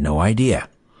 I had no idea.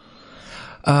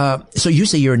 So you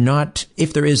say you're not,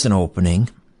 if there is an opening,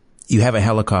 you have a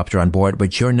helicopter on board,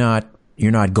 but you're not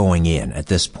going in at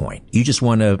this point. You just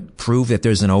want to prove that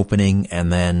there's an opening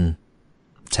and then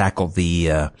tackle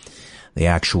the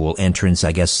actual entrance,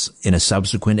 I guess, in a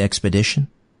subsequent expedition?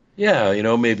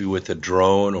 Yeah, maybe with a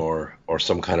drone or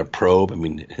some kind of probe. I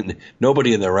mean,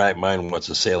 nobody in their right mind wants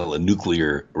to sail a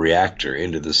nuclear reactor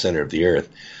into the center of the Earth.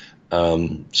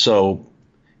 So,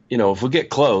 if we get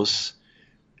close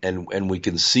and we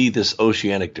can see this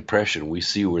oceanic depression, we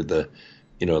see where the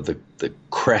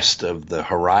crest of the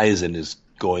horizon is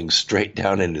going straight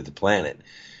down into the planet.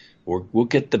 we'll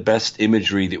get the best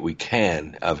imagery that we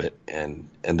can of it, and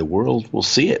the world will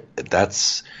see it.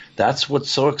 That's what's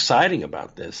so exciting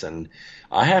about this. And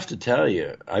I have to tell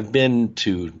you, I've been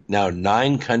to now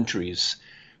 9 countries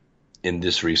in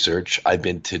this research. I've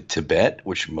been to Tibet,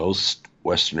 which most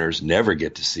Westerners never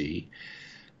get to see,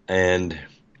 and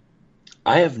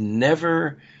I have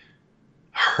never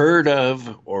heard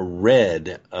of or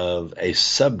read of a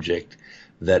subject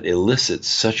that elicits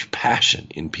such passion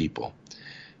in people.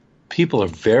 People are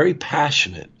very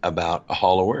passionate about a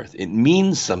hollow earth. It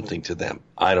means something to them.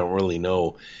 I don't really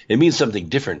know. It means something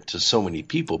different to so many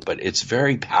people, but it's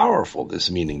very powerful, this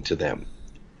meaning to them.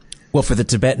 Well, for the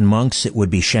Tibetan monks, it would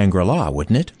be Shangri-La,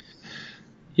 wouldn't it?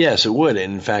 Yes, it would.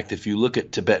 And in fact, if you look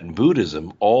at Tibetan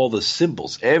Buddhism, all the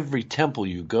symbols, every temple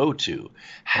you go to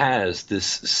has this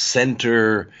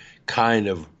center kind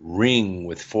of ring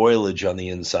with foliage on the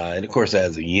inside. Of course, it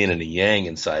has a yin and a yang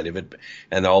inside of it,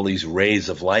 and all these rays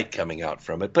of light coming out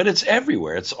from it. But it's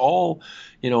everywhere. It's all,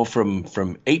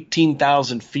 from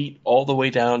 18,000 feet all the way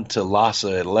down to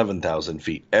Lhasa at 11,000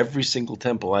 feet. Every single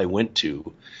temple I went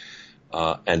to,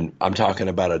 and I'm talking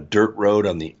about a dirt road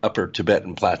on the upper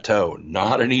Tibetan plateau.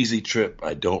 Not an easy trip.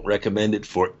 I don't recommend it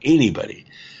for anybody.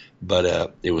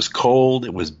 But it was cold,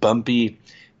 it was bumpy,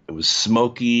 it was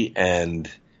smoky, and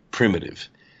primitive,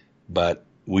 but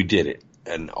we did it.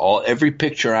 And every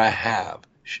picture I have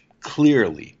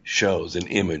clearly shows an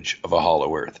image of a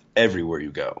hollow earth everywhere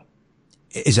you go.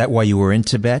 Is that why you were in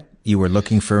Tibet? You were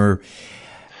looking for,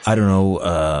 I don't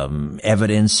know,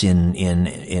 evidence in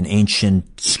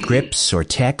ancient scripts or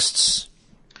texts?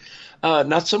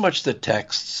 Not so much the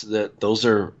texts. Those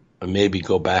are maybe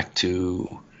go back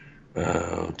to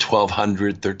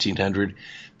 1200, 1300.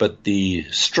 But the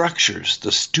structures, the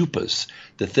stupas,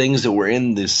 the things that were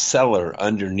in this cellar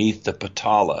underneath the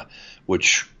Patala,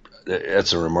 which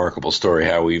that's a remarkable story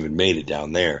how we even made it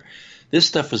down there. This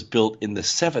stuff was built in the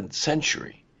 7th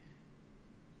century.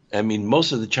 I mean,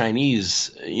 most of the Chinese,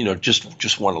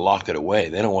 just want to lock it away.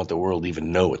 They don't want the world to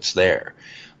even know it's there.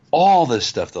 All this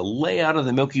stuff, the layout of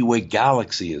the Milky Way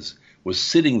galaxy was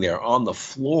sitting there on the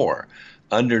floor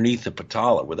underneath the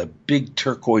Patala with a big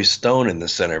turquoise stone in the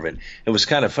center of it. It was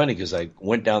kind of funny because I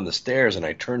went down the stairs and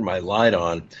I turned my light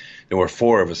on. There were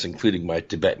 4 of us, including my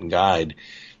Tibetan guide,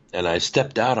 and I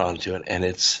stepped out onto it, and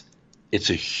it's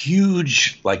a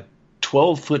huge, like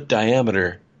 12-foot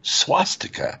diameter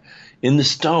swastika in the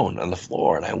stone on the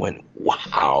floor. And I went,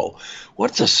 wow,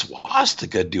 what's a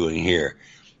swastika doing here?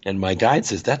 And my guide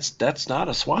says, that's not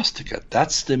a swastika.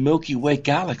 That's the Milky Way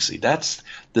galaxy. That's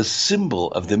the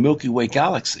symbol of the Milky Way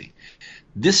galaxy.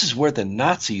 This is where the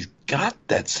Nazis got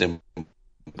that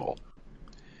symbol.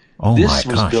 Oh, this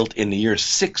was built in the year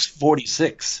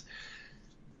 646.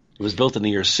 It was built in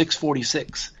the year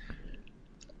 646.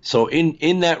 So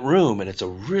in that room, and it's a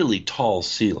really tall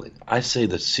ceiling. I say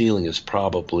the ceiling is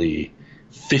probably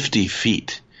 50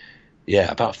 feet.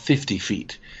 Yeah, about 50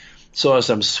 feet. So as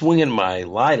I'm swinging my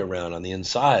light around on the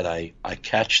inside, I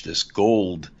catch this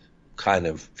gold kind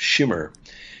of shimmer,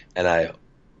 and I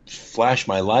flash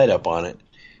my light up on it,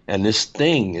 and this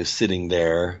thing is sitting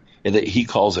there, and he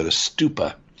calls it a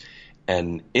stupa,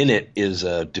 and in it is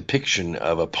a depiction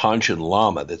of a Panchen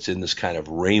Lama that's in this kind of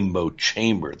rainbow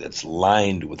chamber that's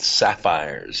lined with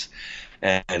sapphires,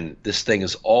 and this thing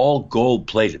is all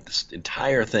gold-plated, this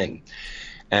entire thing.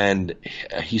 And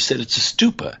he said it's a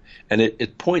stupa, and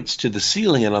it points to the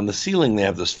ceiling, and on the ceiling they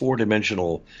have this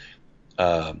 4-dimensional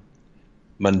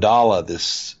mandala,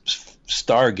 this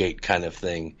Stargate kind of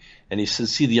thing. And he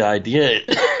says, see, the idea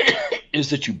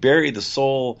is that you bury the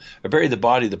soul, or bury the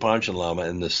body of the Panchen Lama,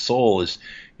 and the soul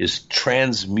is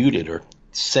transmuted or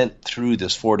sent through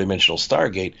this 4-dimensional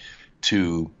Stargate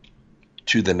to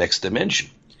the next dimension.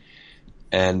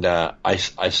 And I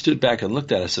stood back and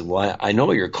looked at it. I said, well, I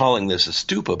know you're calling this a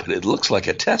stupa, but it looks like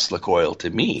a Tesla coil to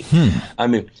me. I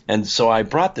mean, and so I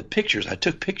brought the pictures. I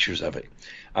took pictures of it.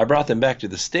 I brought them back to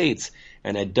the States,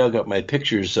 and I dug up my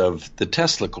pictures of the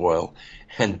Tesla coil,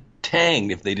 and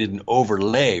danged if they didn't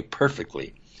overlay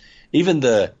perfectly. Even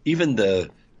the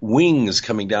wings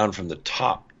coming down from the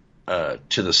top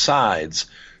to the sides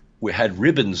had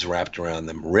ribbons wrapped around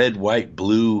them, red, white,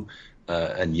 blue,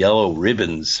 and yellow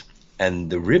ribbons.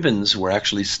 And the ribbons were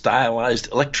actually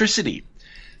stylized electricity.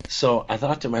 So I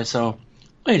thought to myself,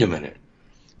 wait a minute.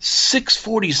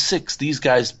 646, these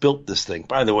guys built this thing.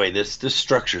 By the way, this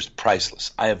structure is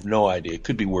priceless. I have no idea. It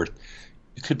could be worth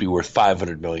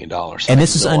 $500 million. And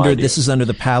this is under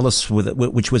the palace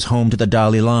which was home to the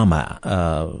Dalai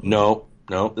Lama. No,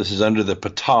 this is under the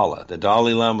Patala. The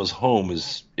Dalai Lama's home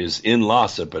is in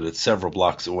Lhasa, but it's several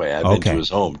blocks away. I've been to his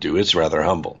home too. It's rather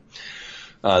humble.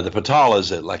 The Potala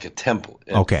is like a temple.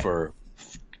 And Okay.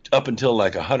 Up until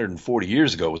like 140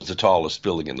 years ago, it was the tallest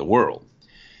building in the world.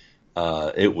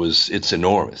 It's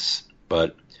enormous,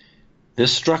 but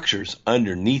this structure's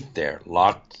underneath there,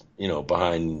 locked,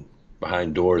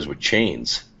 behind doors with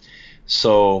chains.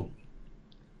 So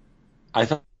I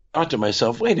thought to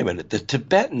myself, wait a minute, the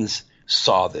Tibetans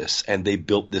saw this and they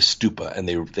built this stupa, and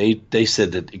they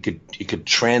said that it could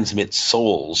transmit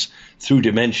souls through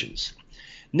dimensions.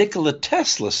 Nikola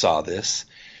Tesla saw this,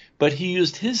 but he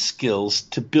used his skills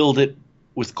to build it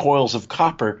with coils of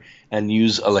copper and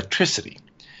use electricity.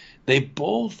 They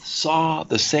both saw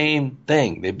the same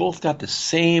thing. They both got the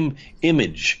same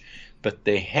image, but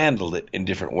they handled it in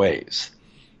different ways.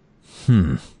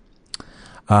 Interesting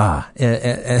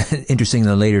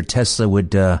that later Tesla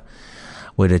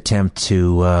would attempt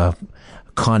to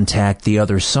contact the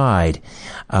other side.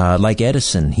 Like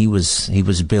Edison, he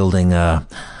was building a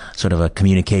sort of a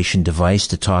communication device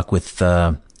to talk with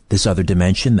this other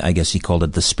dimension. I guess he called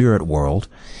it the spirit world.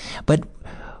 But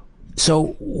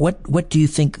so what do you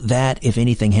think that, if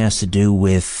anything, has to do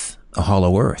with a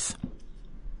hollow earth?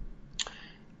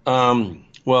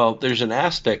 Well, there's an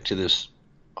aspect to this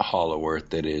hollow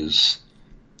earth that is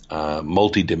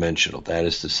multidimensional. That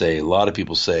is to say, a lot of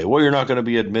people say, well, you're not going to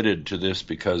be admitted to this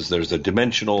because there's a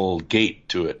dimensional gate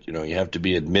to it. You have to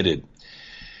be admitted.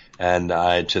 And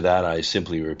to that I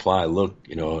simply reply, look,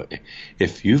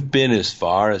 if you've been as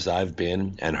far as I've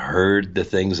been and heard the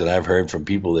things that I've heard from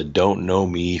people that don't know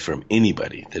me from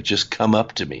anybody, that just come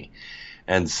up to me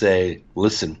and say,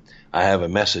 listen, I have a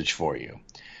message for you.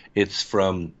 It's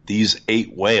from these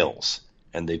 8 whales.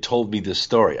 And they told me this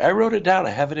story. I wrote it down.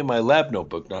 I have it in my lab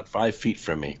notebook, not 5 feet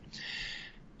from me.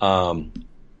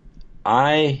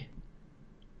 I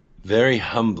very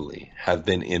humbly have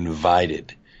been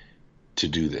invited to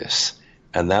do this.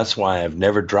 And that's why I've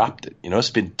never dropped it. It's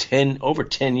been over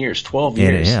 10 years, 12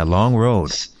 years. Yeah, long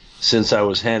road. Since I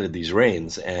was handed these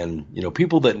reins. And,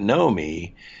 people that know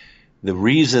me, the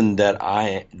reason that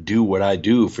I do what I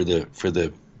do for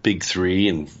the big 3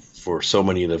 and for so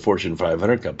many of the Fortune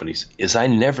 500 companies is I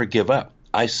never give up.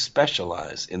 I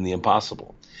specialize in the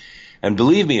impossible. And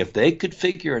believe me, if they could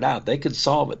figure it out, they could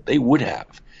solve it, they would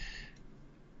have.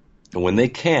 And when they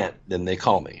can't, then they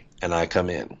call me and I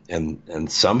come in.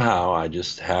 And somehow I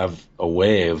just have a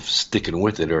way of sticking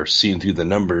with it or seeing through the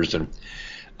numbers, and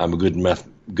I'm a good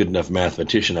enough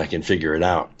mathematician, I can figure it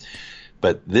out.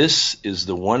 But this is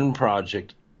the one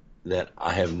project that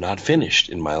I have not finished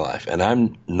in my life. And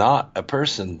I'm not a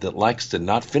person that likes to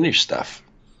not finish stuff.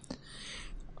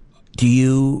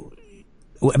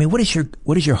 What does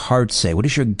your heart say? What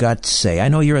does your gut say? I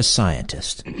know you're a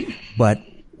scientist, but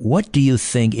what do you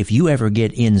think if you ever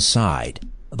get inside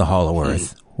the hollow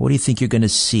earth? What do you think you're going to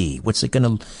see?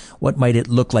 What might it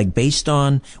look like based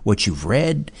on what you've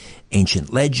read,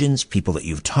 ancient legends, people that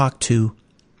you've talked to?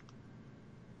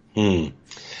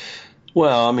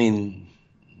 Well,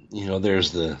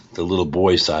 there's the little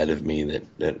boy side of me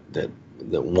that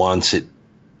wants it,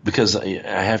 because I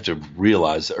have to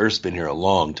realize the Earth's been here a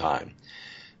long time,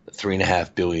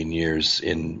 3.5 billion years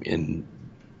in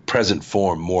present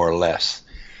form, more or less,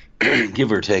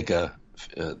 give or take a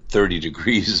 30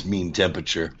 degrees mean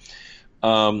temperature.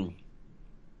 And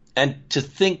to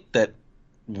think that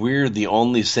we're the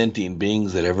only sentient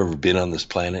beings that have ever been on this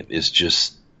planet is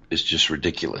just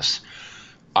ridiculous.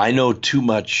 I know too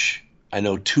much. I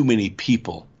know too many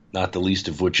people, not the least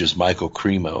of which is Michael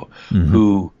Cremo,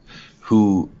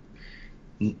 who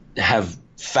have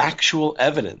factual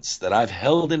evidence that I've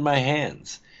held in my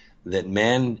hands that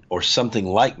man or something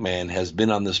like man has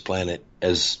been on this planet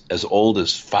as old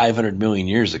as 500 million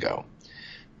years ago.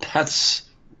 That's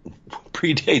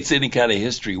predates any kind of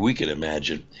history we can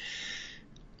imagine.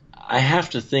 I have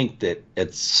to think that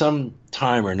at some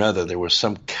time or another there was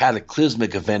some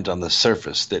cataclysmic event on the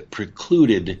surface that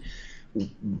precluded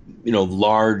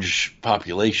large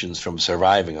populations from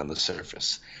surviving on the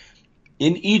surface.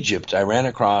 In Egypt, I ran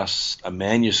across a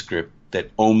manuscript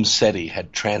that Seti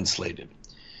had translated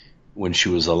when she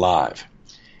was alive.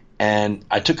 And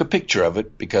I took a picture of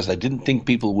it because I didn't think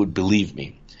people would believe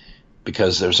me,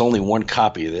 because there's only one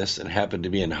copy of this and it happened to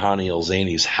be in Hani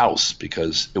El-Zani's house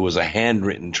because it was a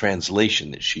handwritten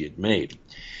translation that she had made.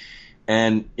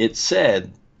 And it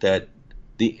said that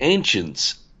the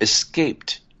ancients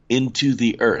escaped into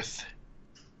the earth.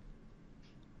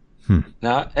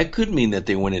 Now, that could mean that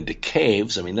they went into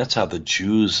caves. That's how the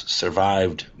Jews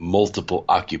survived multiple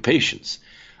occupations,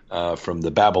 from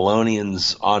the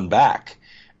Babylonians on back.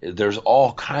 There's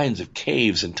all kinds of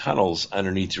caves and tunnels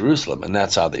underneath Jerusalem, and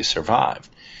that's how they survived.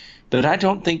 But I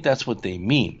don't think that's what they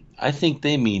mean. I think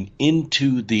they mean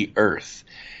into the earth.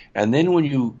 And then when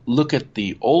you look at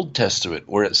the Old Testament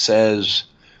where it says,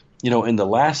 in the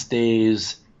last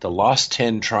days, the lost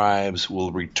 10 tribes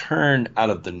will return out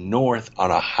of the north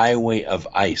on a highway of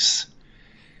ice.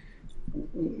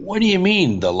 What do you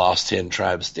mean, the lost 10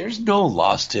 tribes? There's no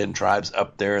lost 10 tribes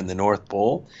up there in the North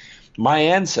Pole. My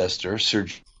ancestor, Sir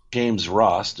James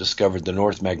Ross, discovered the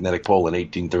North Magnetic Pole in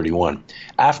 1831.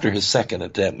 After his second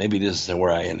attempt, maybe this is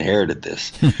where I inherited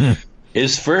this.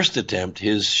 His first attempt,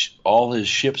 all his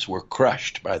ships were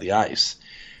crushed by the ice.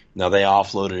 Now, they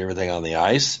offloaded everything on the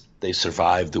ice. They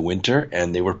survived the winter,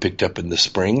 and they were picked up in the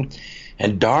spring.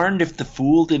 And darned if the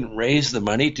fool didn't raise the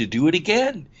money to do it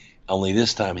again. Only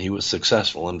this time he was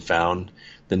successful and found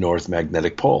the North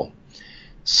Magnetic Pole.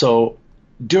 So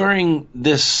during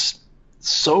this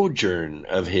sojourn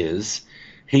of his,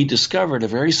 he discovered a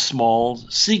very small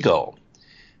seagull.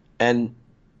 And,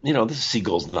 this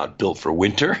seagull's not built for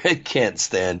winter. It can't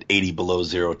stand 80 below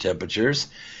zero temperatures.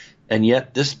 And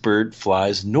yet this bird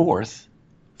flies north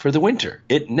for the winter.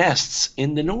 It nests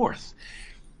in the north.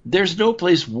 There's no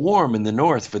place warm in the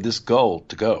north for this gull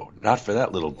to go. Not for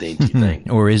that little dainty thing.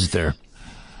 Or is there?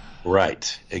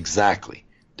 Right, exactly.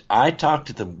 I talked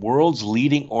to the world's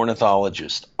leading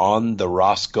ornithologist on the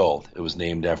Ross gull. It was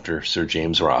named after Sir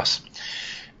James Ross.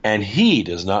 And he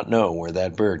does not know where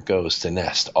that bird goes to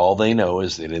nest. All they know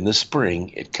is that in the spring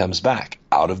it comes back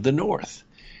out of the north.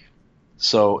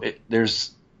 So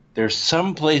there's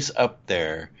some place up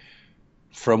there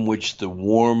from which the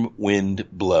warm wind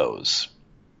blows.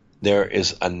 There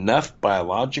is enough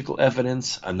biological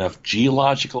evidence, enough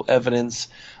geological evidence,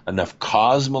 enough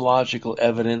cosmological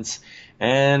evidence,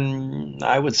 and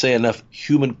I would say enough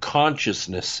human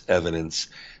consciousness evidence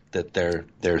that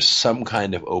there's some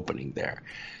kind of opening there.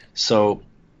 So,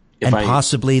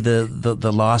 possibly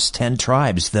the lost 10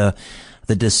 tribes, the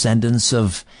descendants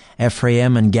of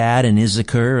Ephraim and Gad and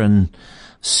Issachar and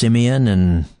Simeon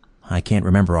and I can't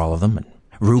remember all of them.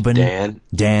 Reuben,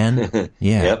 Dan,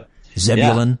 yeah. Yep.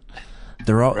 Zebulun,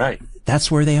 they're all right.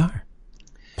 That's where they are.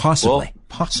 Possibly.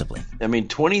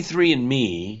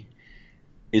 23andMe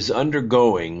is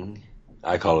undergoing,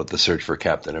 I call it the search for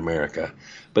Captain America,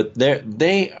 but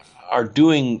they are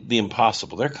doing the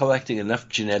impossible. They're collecting enough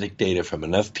genetic data from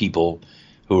enough people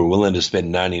who are willing to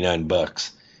spend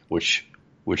 $99, which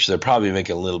they're probably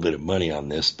making a little bit of money on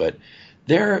this, but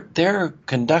they're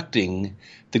conducting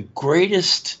the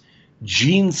greatest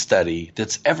gene study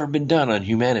that's ever been done on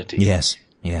humanity. Yes.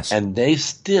 And they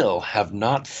still have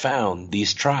not found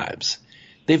these tribes.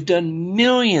 They've done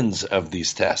millions of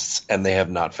these tests, and they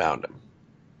have not found them.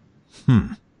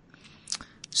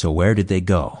 So where did they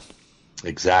go?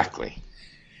 Exactly.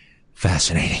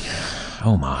 Fascinating.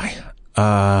 Oh, my.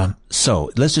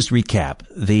 So let's just recap.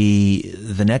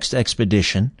 The next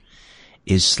expedition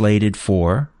is slated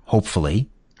for, hopefully,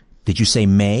 did you say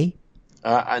May?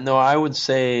 No, I would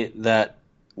say that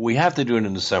we have to do it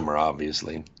in the summer,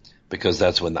 obviously, because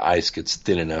that's when the ice gets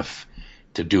thin enough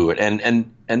to do it.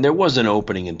 And there was an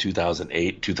opening in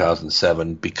 2008,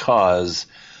 2007 because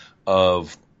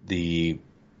of the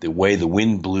way the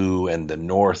wind blew and the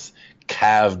north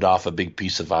calved off a big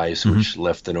piece of ice, which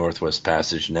left the Northwest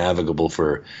Passage navigable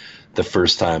for the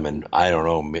first time in, I don't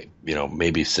know,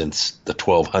 maybe since the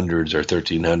 1200s or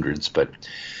 1300s, but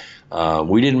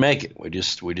we didn't make it. We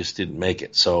just didn't make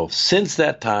it. So since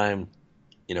that time,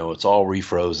 it's all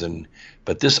refrozen.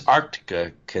 But this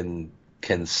Arctica can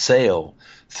sail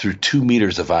through 2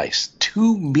 meters of ice.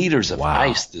 2 meters of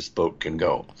ice this boat can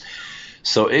go.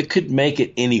 So it could make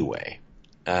it anyway.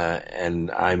 And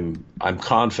I'm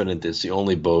confident it's the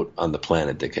only boat on the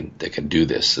planet that can do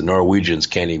this. The Norwegians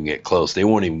can't even get close. They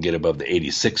won't even get above the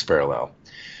 86th parallel.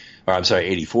 Or I'm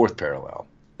sorry, 84th parallel.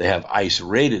 They have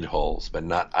ice-rated hulls, but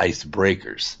not ice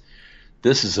breakers.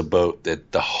 This is a boat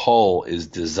that the hull is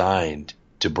designed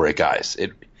to break ice.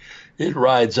 It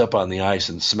rides up on the ice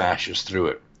and smashes through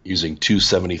it using two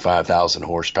 75,000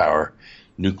 horsepower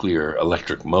nuclear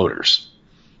electric motors.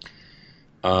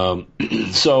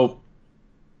 So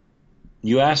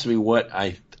you asked me what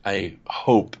I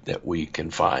hope that we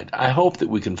can find. I hope that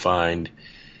we can find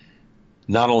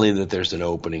not only that there's an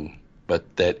opening,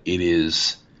 but that it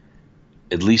is,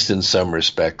 at least in some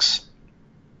respects,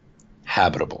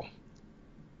 habitable.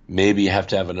 Maybe you have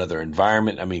to have another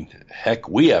environment. I mean, heck,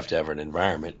 we have to have an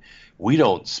environment. We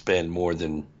don't spend more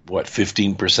than,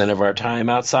 15% of our time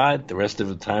outside? The rest of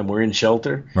the time we're in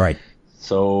shelter? Right.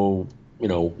 So,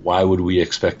 why would we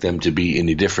expect them to be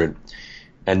any different?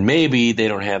 And maybe they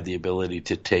don't have the ability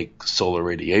to take solar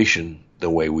radiation the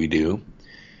way we do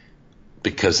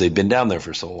because they've been down there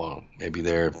for so long. Maybe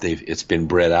it's been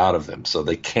bred out of them, so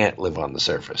they can't live on the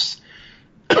surface.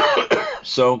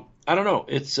 So I don't know.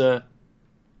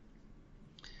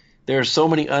 there are so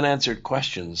many unanswered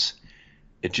questions.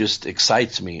 It just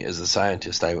excites me as a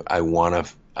scientist. I want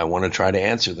to try to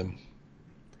answer them.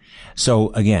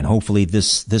 So again, hopefully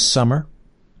this summer.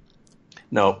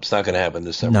 No, it's not going to happen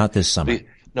this summer. Not this summer.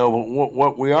 No, but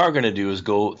what we are going to do is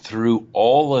go through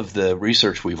all of the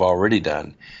research we've already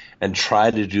done and try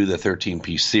to do the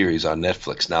 13-piece series on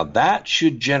Netflix. Now, that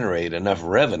should generate enough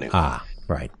revenue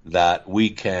right, that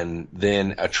we can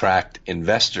then attract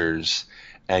investors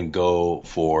and go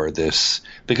for this.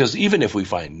 Because even if we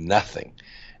find nothing,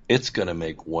 it's going to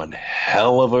make one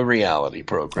hell of a reality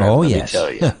program, let me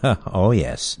tell you. Oh,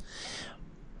 yes.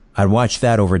 I'd watch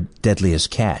that over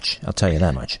Deadliest Catch. I'll tell you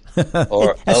that much. That's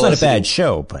not a bad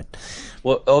show, but...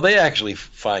 Well, they actually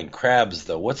find crabs,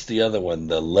 though. What's the other one?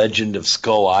 The Legend of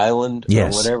Skull Island?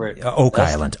 Yes. Or whatever. Oak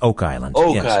Island. Oak Island.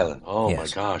 Oh,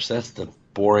 yes. My gosh. That's the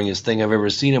boringest thing I've ever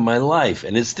seen in my life.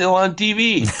 And it's still on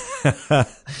TV.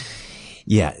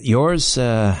 Yeah. Yours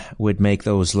would make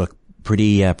those look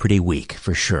pretty weak,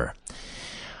 for sure.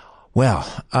 Well,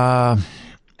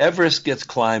 Everest gets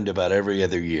climbed about every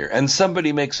other year, and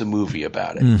somebody makes a movie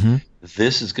about it. Mm-hmm.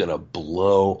 This is going to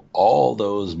blow all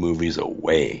those movies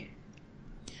away.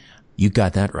 You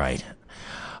got that right.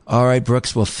 All right,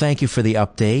 Brooks. Well, thank you for the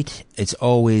update. It's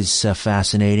always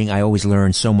fascinating. I always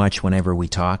learn so much whenever we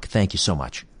talk. Thank you so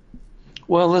much.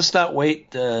 Well, let's not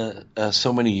wait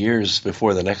so many years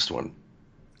before the next one.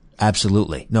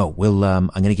 Absolutely. No, we'll. I'm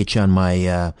going to get you on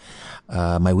my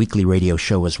my weekly radio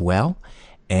show as well,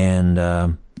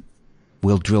 and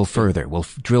we'll drill further. We'll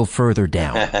drill further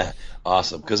down.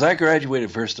 Awesome, because I graduated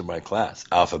first in my class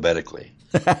alphabetically.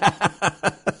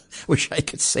 Wish I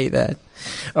could say that.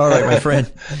 All right, my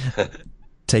friend.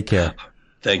 Take care.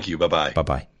 Thank you. Bye-bye.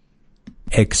 Bye-bye.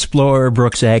 Explorer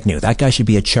Brooks Agnew. That guy should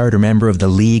be a charter member of the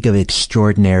League of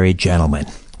Extraordinary Gentlemen.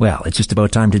 Well, it's just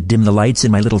about time to dim the lights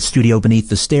in my little studio beneath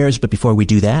the stairs, but before we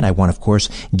do that, I want, of course,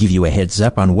 give you a heads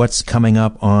up on what's coming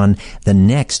up on the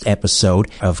next episode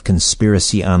of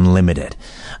Conspiracy Unlimited.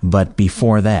 But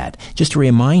before that, just a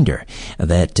reminder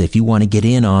that if you want to get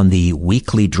in on the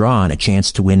weekly draw and a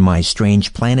chance to win my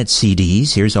Strange Planet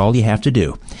CDs, here's all you have to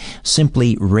do.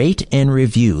 Simply rate and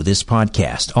review this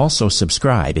podcast. Also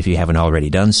subscribe if you haven't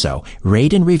already done so.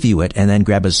 Rate and review it, and then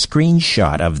grab a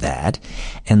screenshot of that,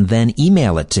 and then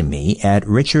email it to me at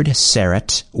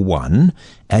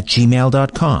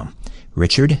richardsyrett1@gmail.com.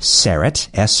 Richard Syrett,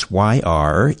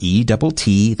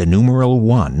 SYRETT, the numeral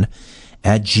 1,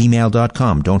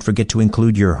 @gmail.com. Don't forget to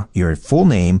include your full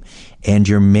name and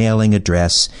your mailing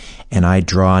address, and I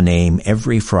draw a name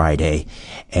every Friday,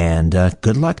 and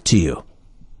good luck to you.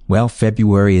 Well,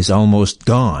 February is almost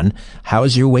gone.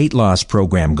 How's your weight loss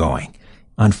program going?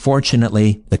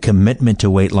 Unfortunately, the commitment to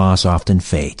weight loss often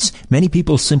fades. Many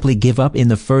people simply give up in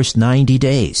the first 90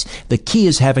 days. The key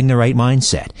is having the right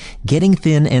mindset. Getting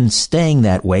thin and staying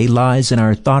that way lies in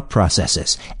our thought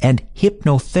processes, and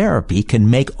hypnotherapy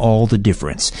can make all the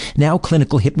difference. Now,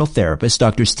 clinical hypnotherapist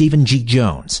Dr. Stephen G.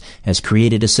 Jones has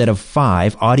created a set of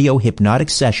 5 audio hypnotic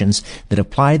sessions that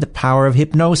apply the power of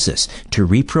hypnosis to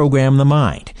reprogram the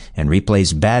mind and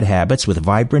replace bad habits with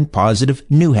vibrant, positive,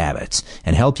 new habits,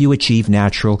 and help you achieve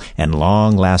natural and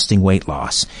long-lasting weight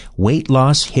loss. Weight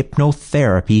loss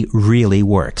hypnotherapy really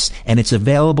works, and it's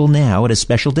available now at a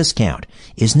special discount.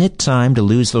 Isn't it time to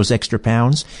lose those extra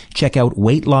pounds? Check out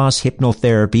weight loss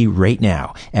hypnotherapy right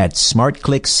now at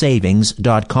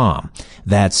smartclicksavings.com.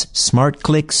 That's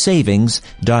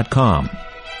smartclicksavings.com.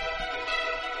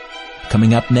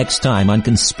 Coming up next time on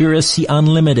Conspiracy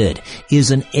Unlimited,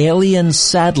 is an alien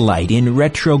satellite in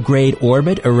retrograde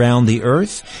orbit around the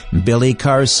Earth? Billy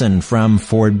Carson from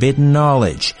Forbidden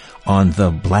Knowledge on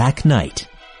The Black Knight.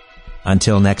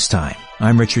 Until next time,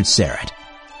 I'm Richard Syrett.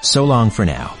 So long for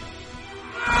now.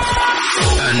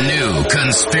 A new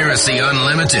Conspiracy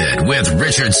Unlimited with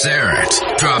Richard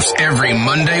Syrett drops every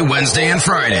Monday, Wednesday, and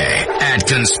Friday at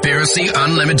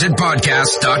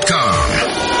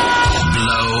conspiracyunlimitedpodcast.com.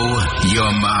 Blow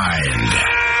your mind.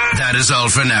 That is all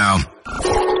for now.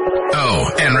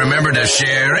 Oh, and remember to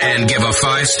share and give a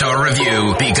 5-star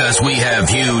review because we have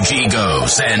huge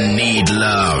egos and need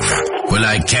love. We're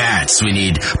like cats. We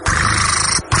need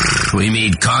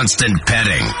constant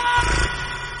petting.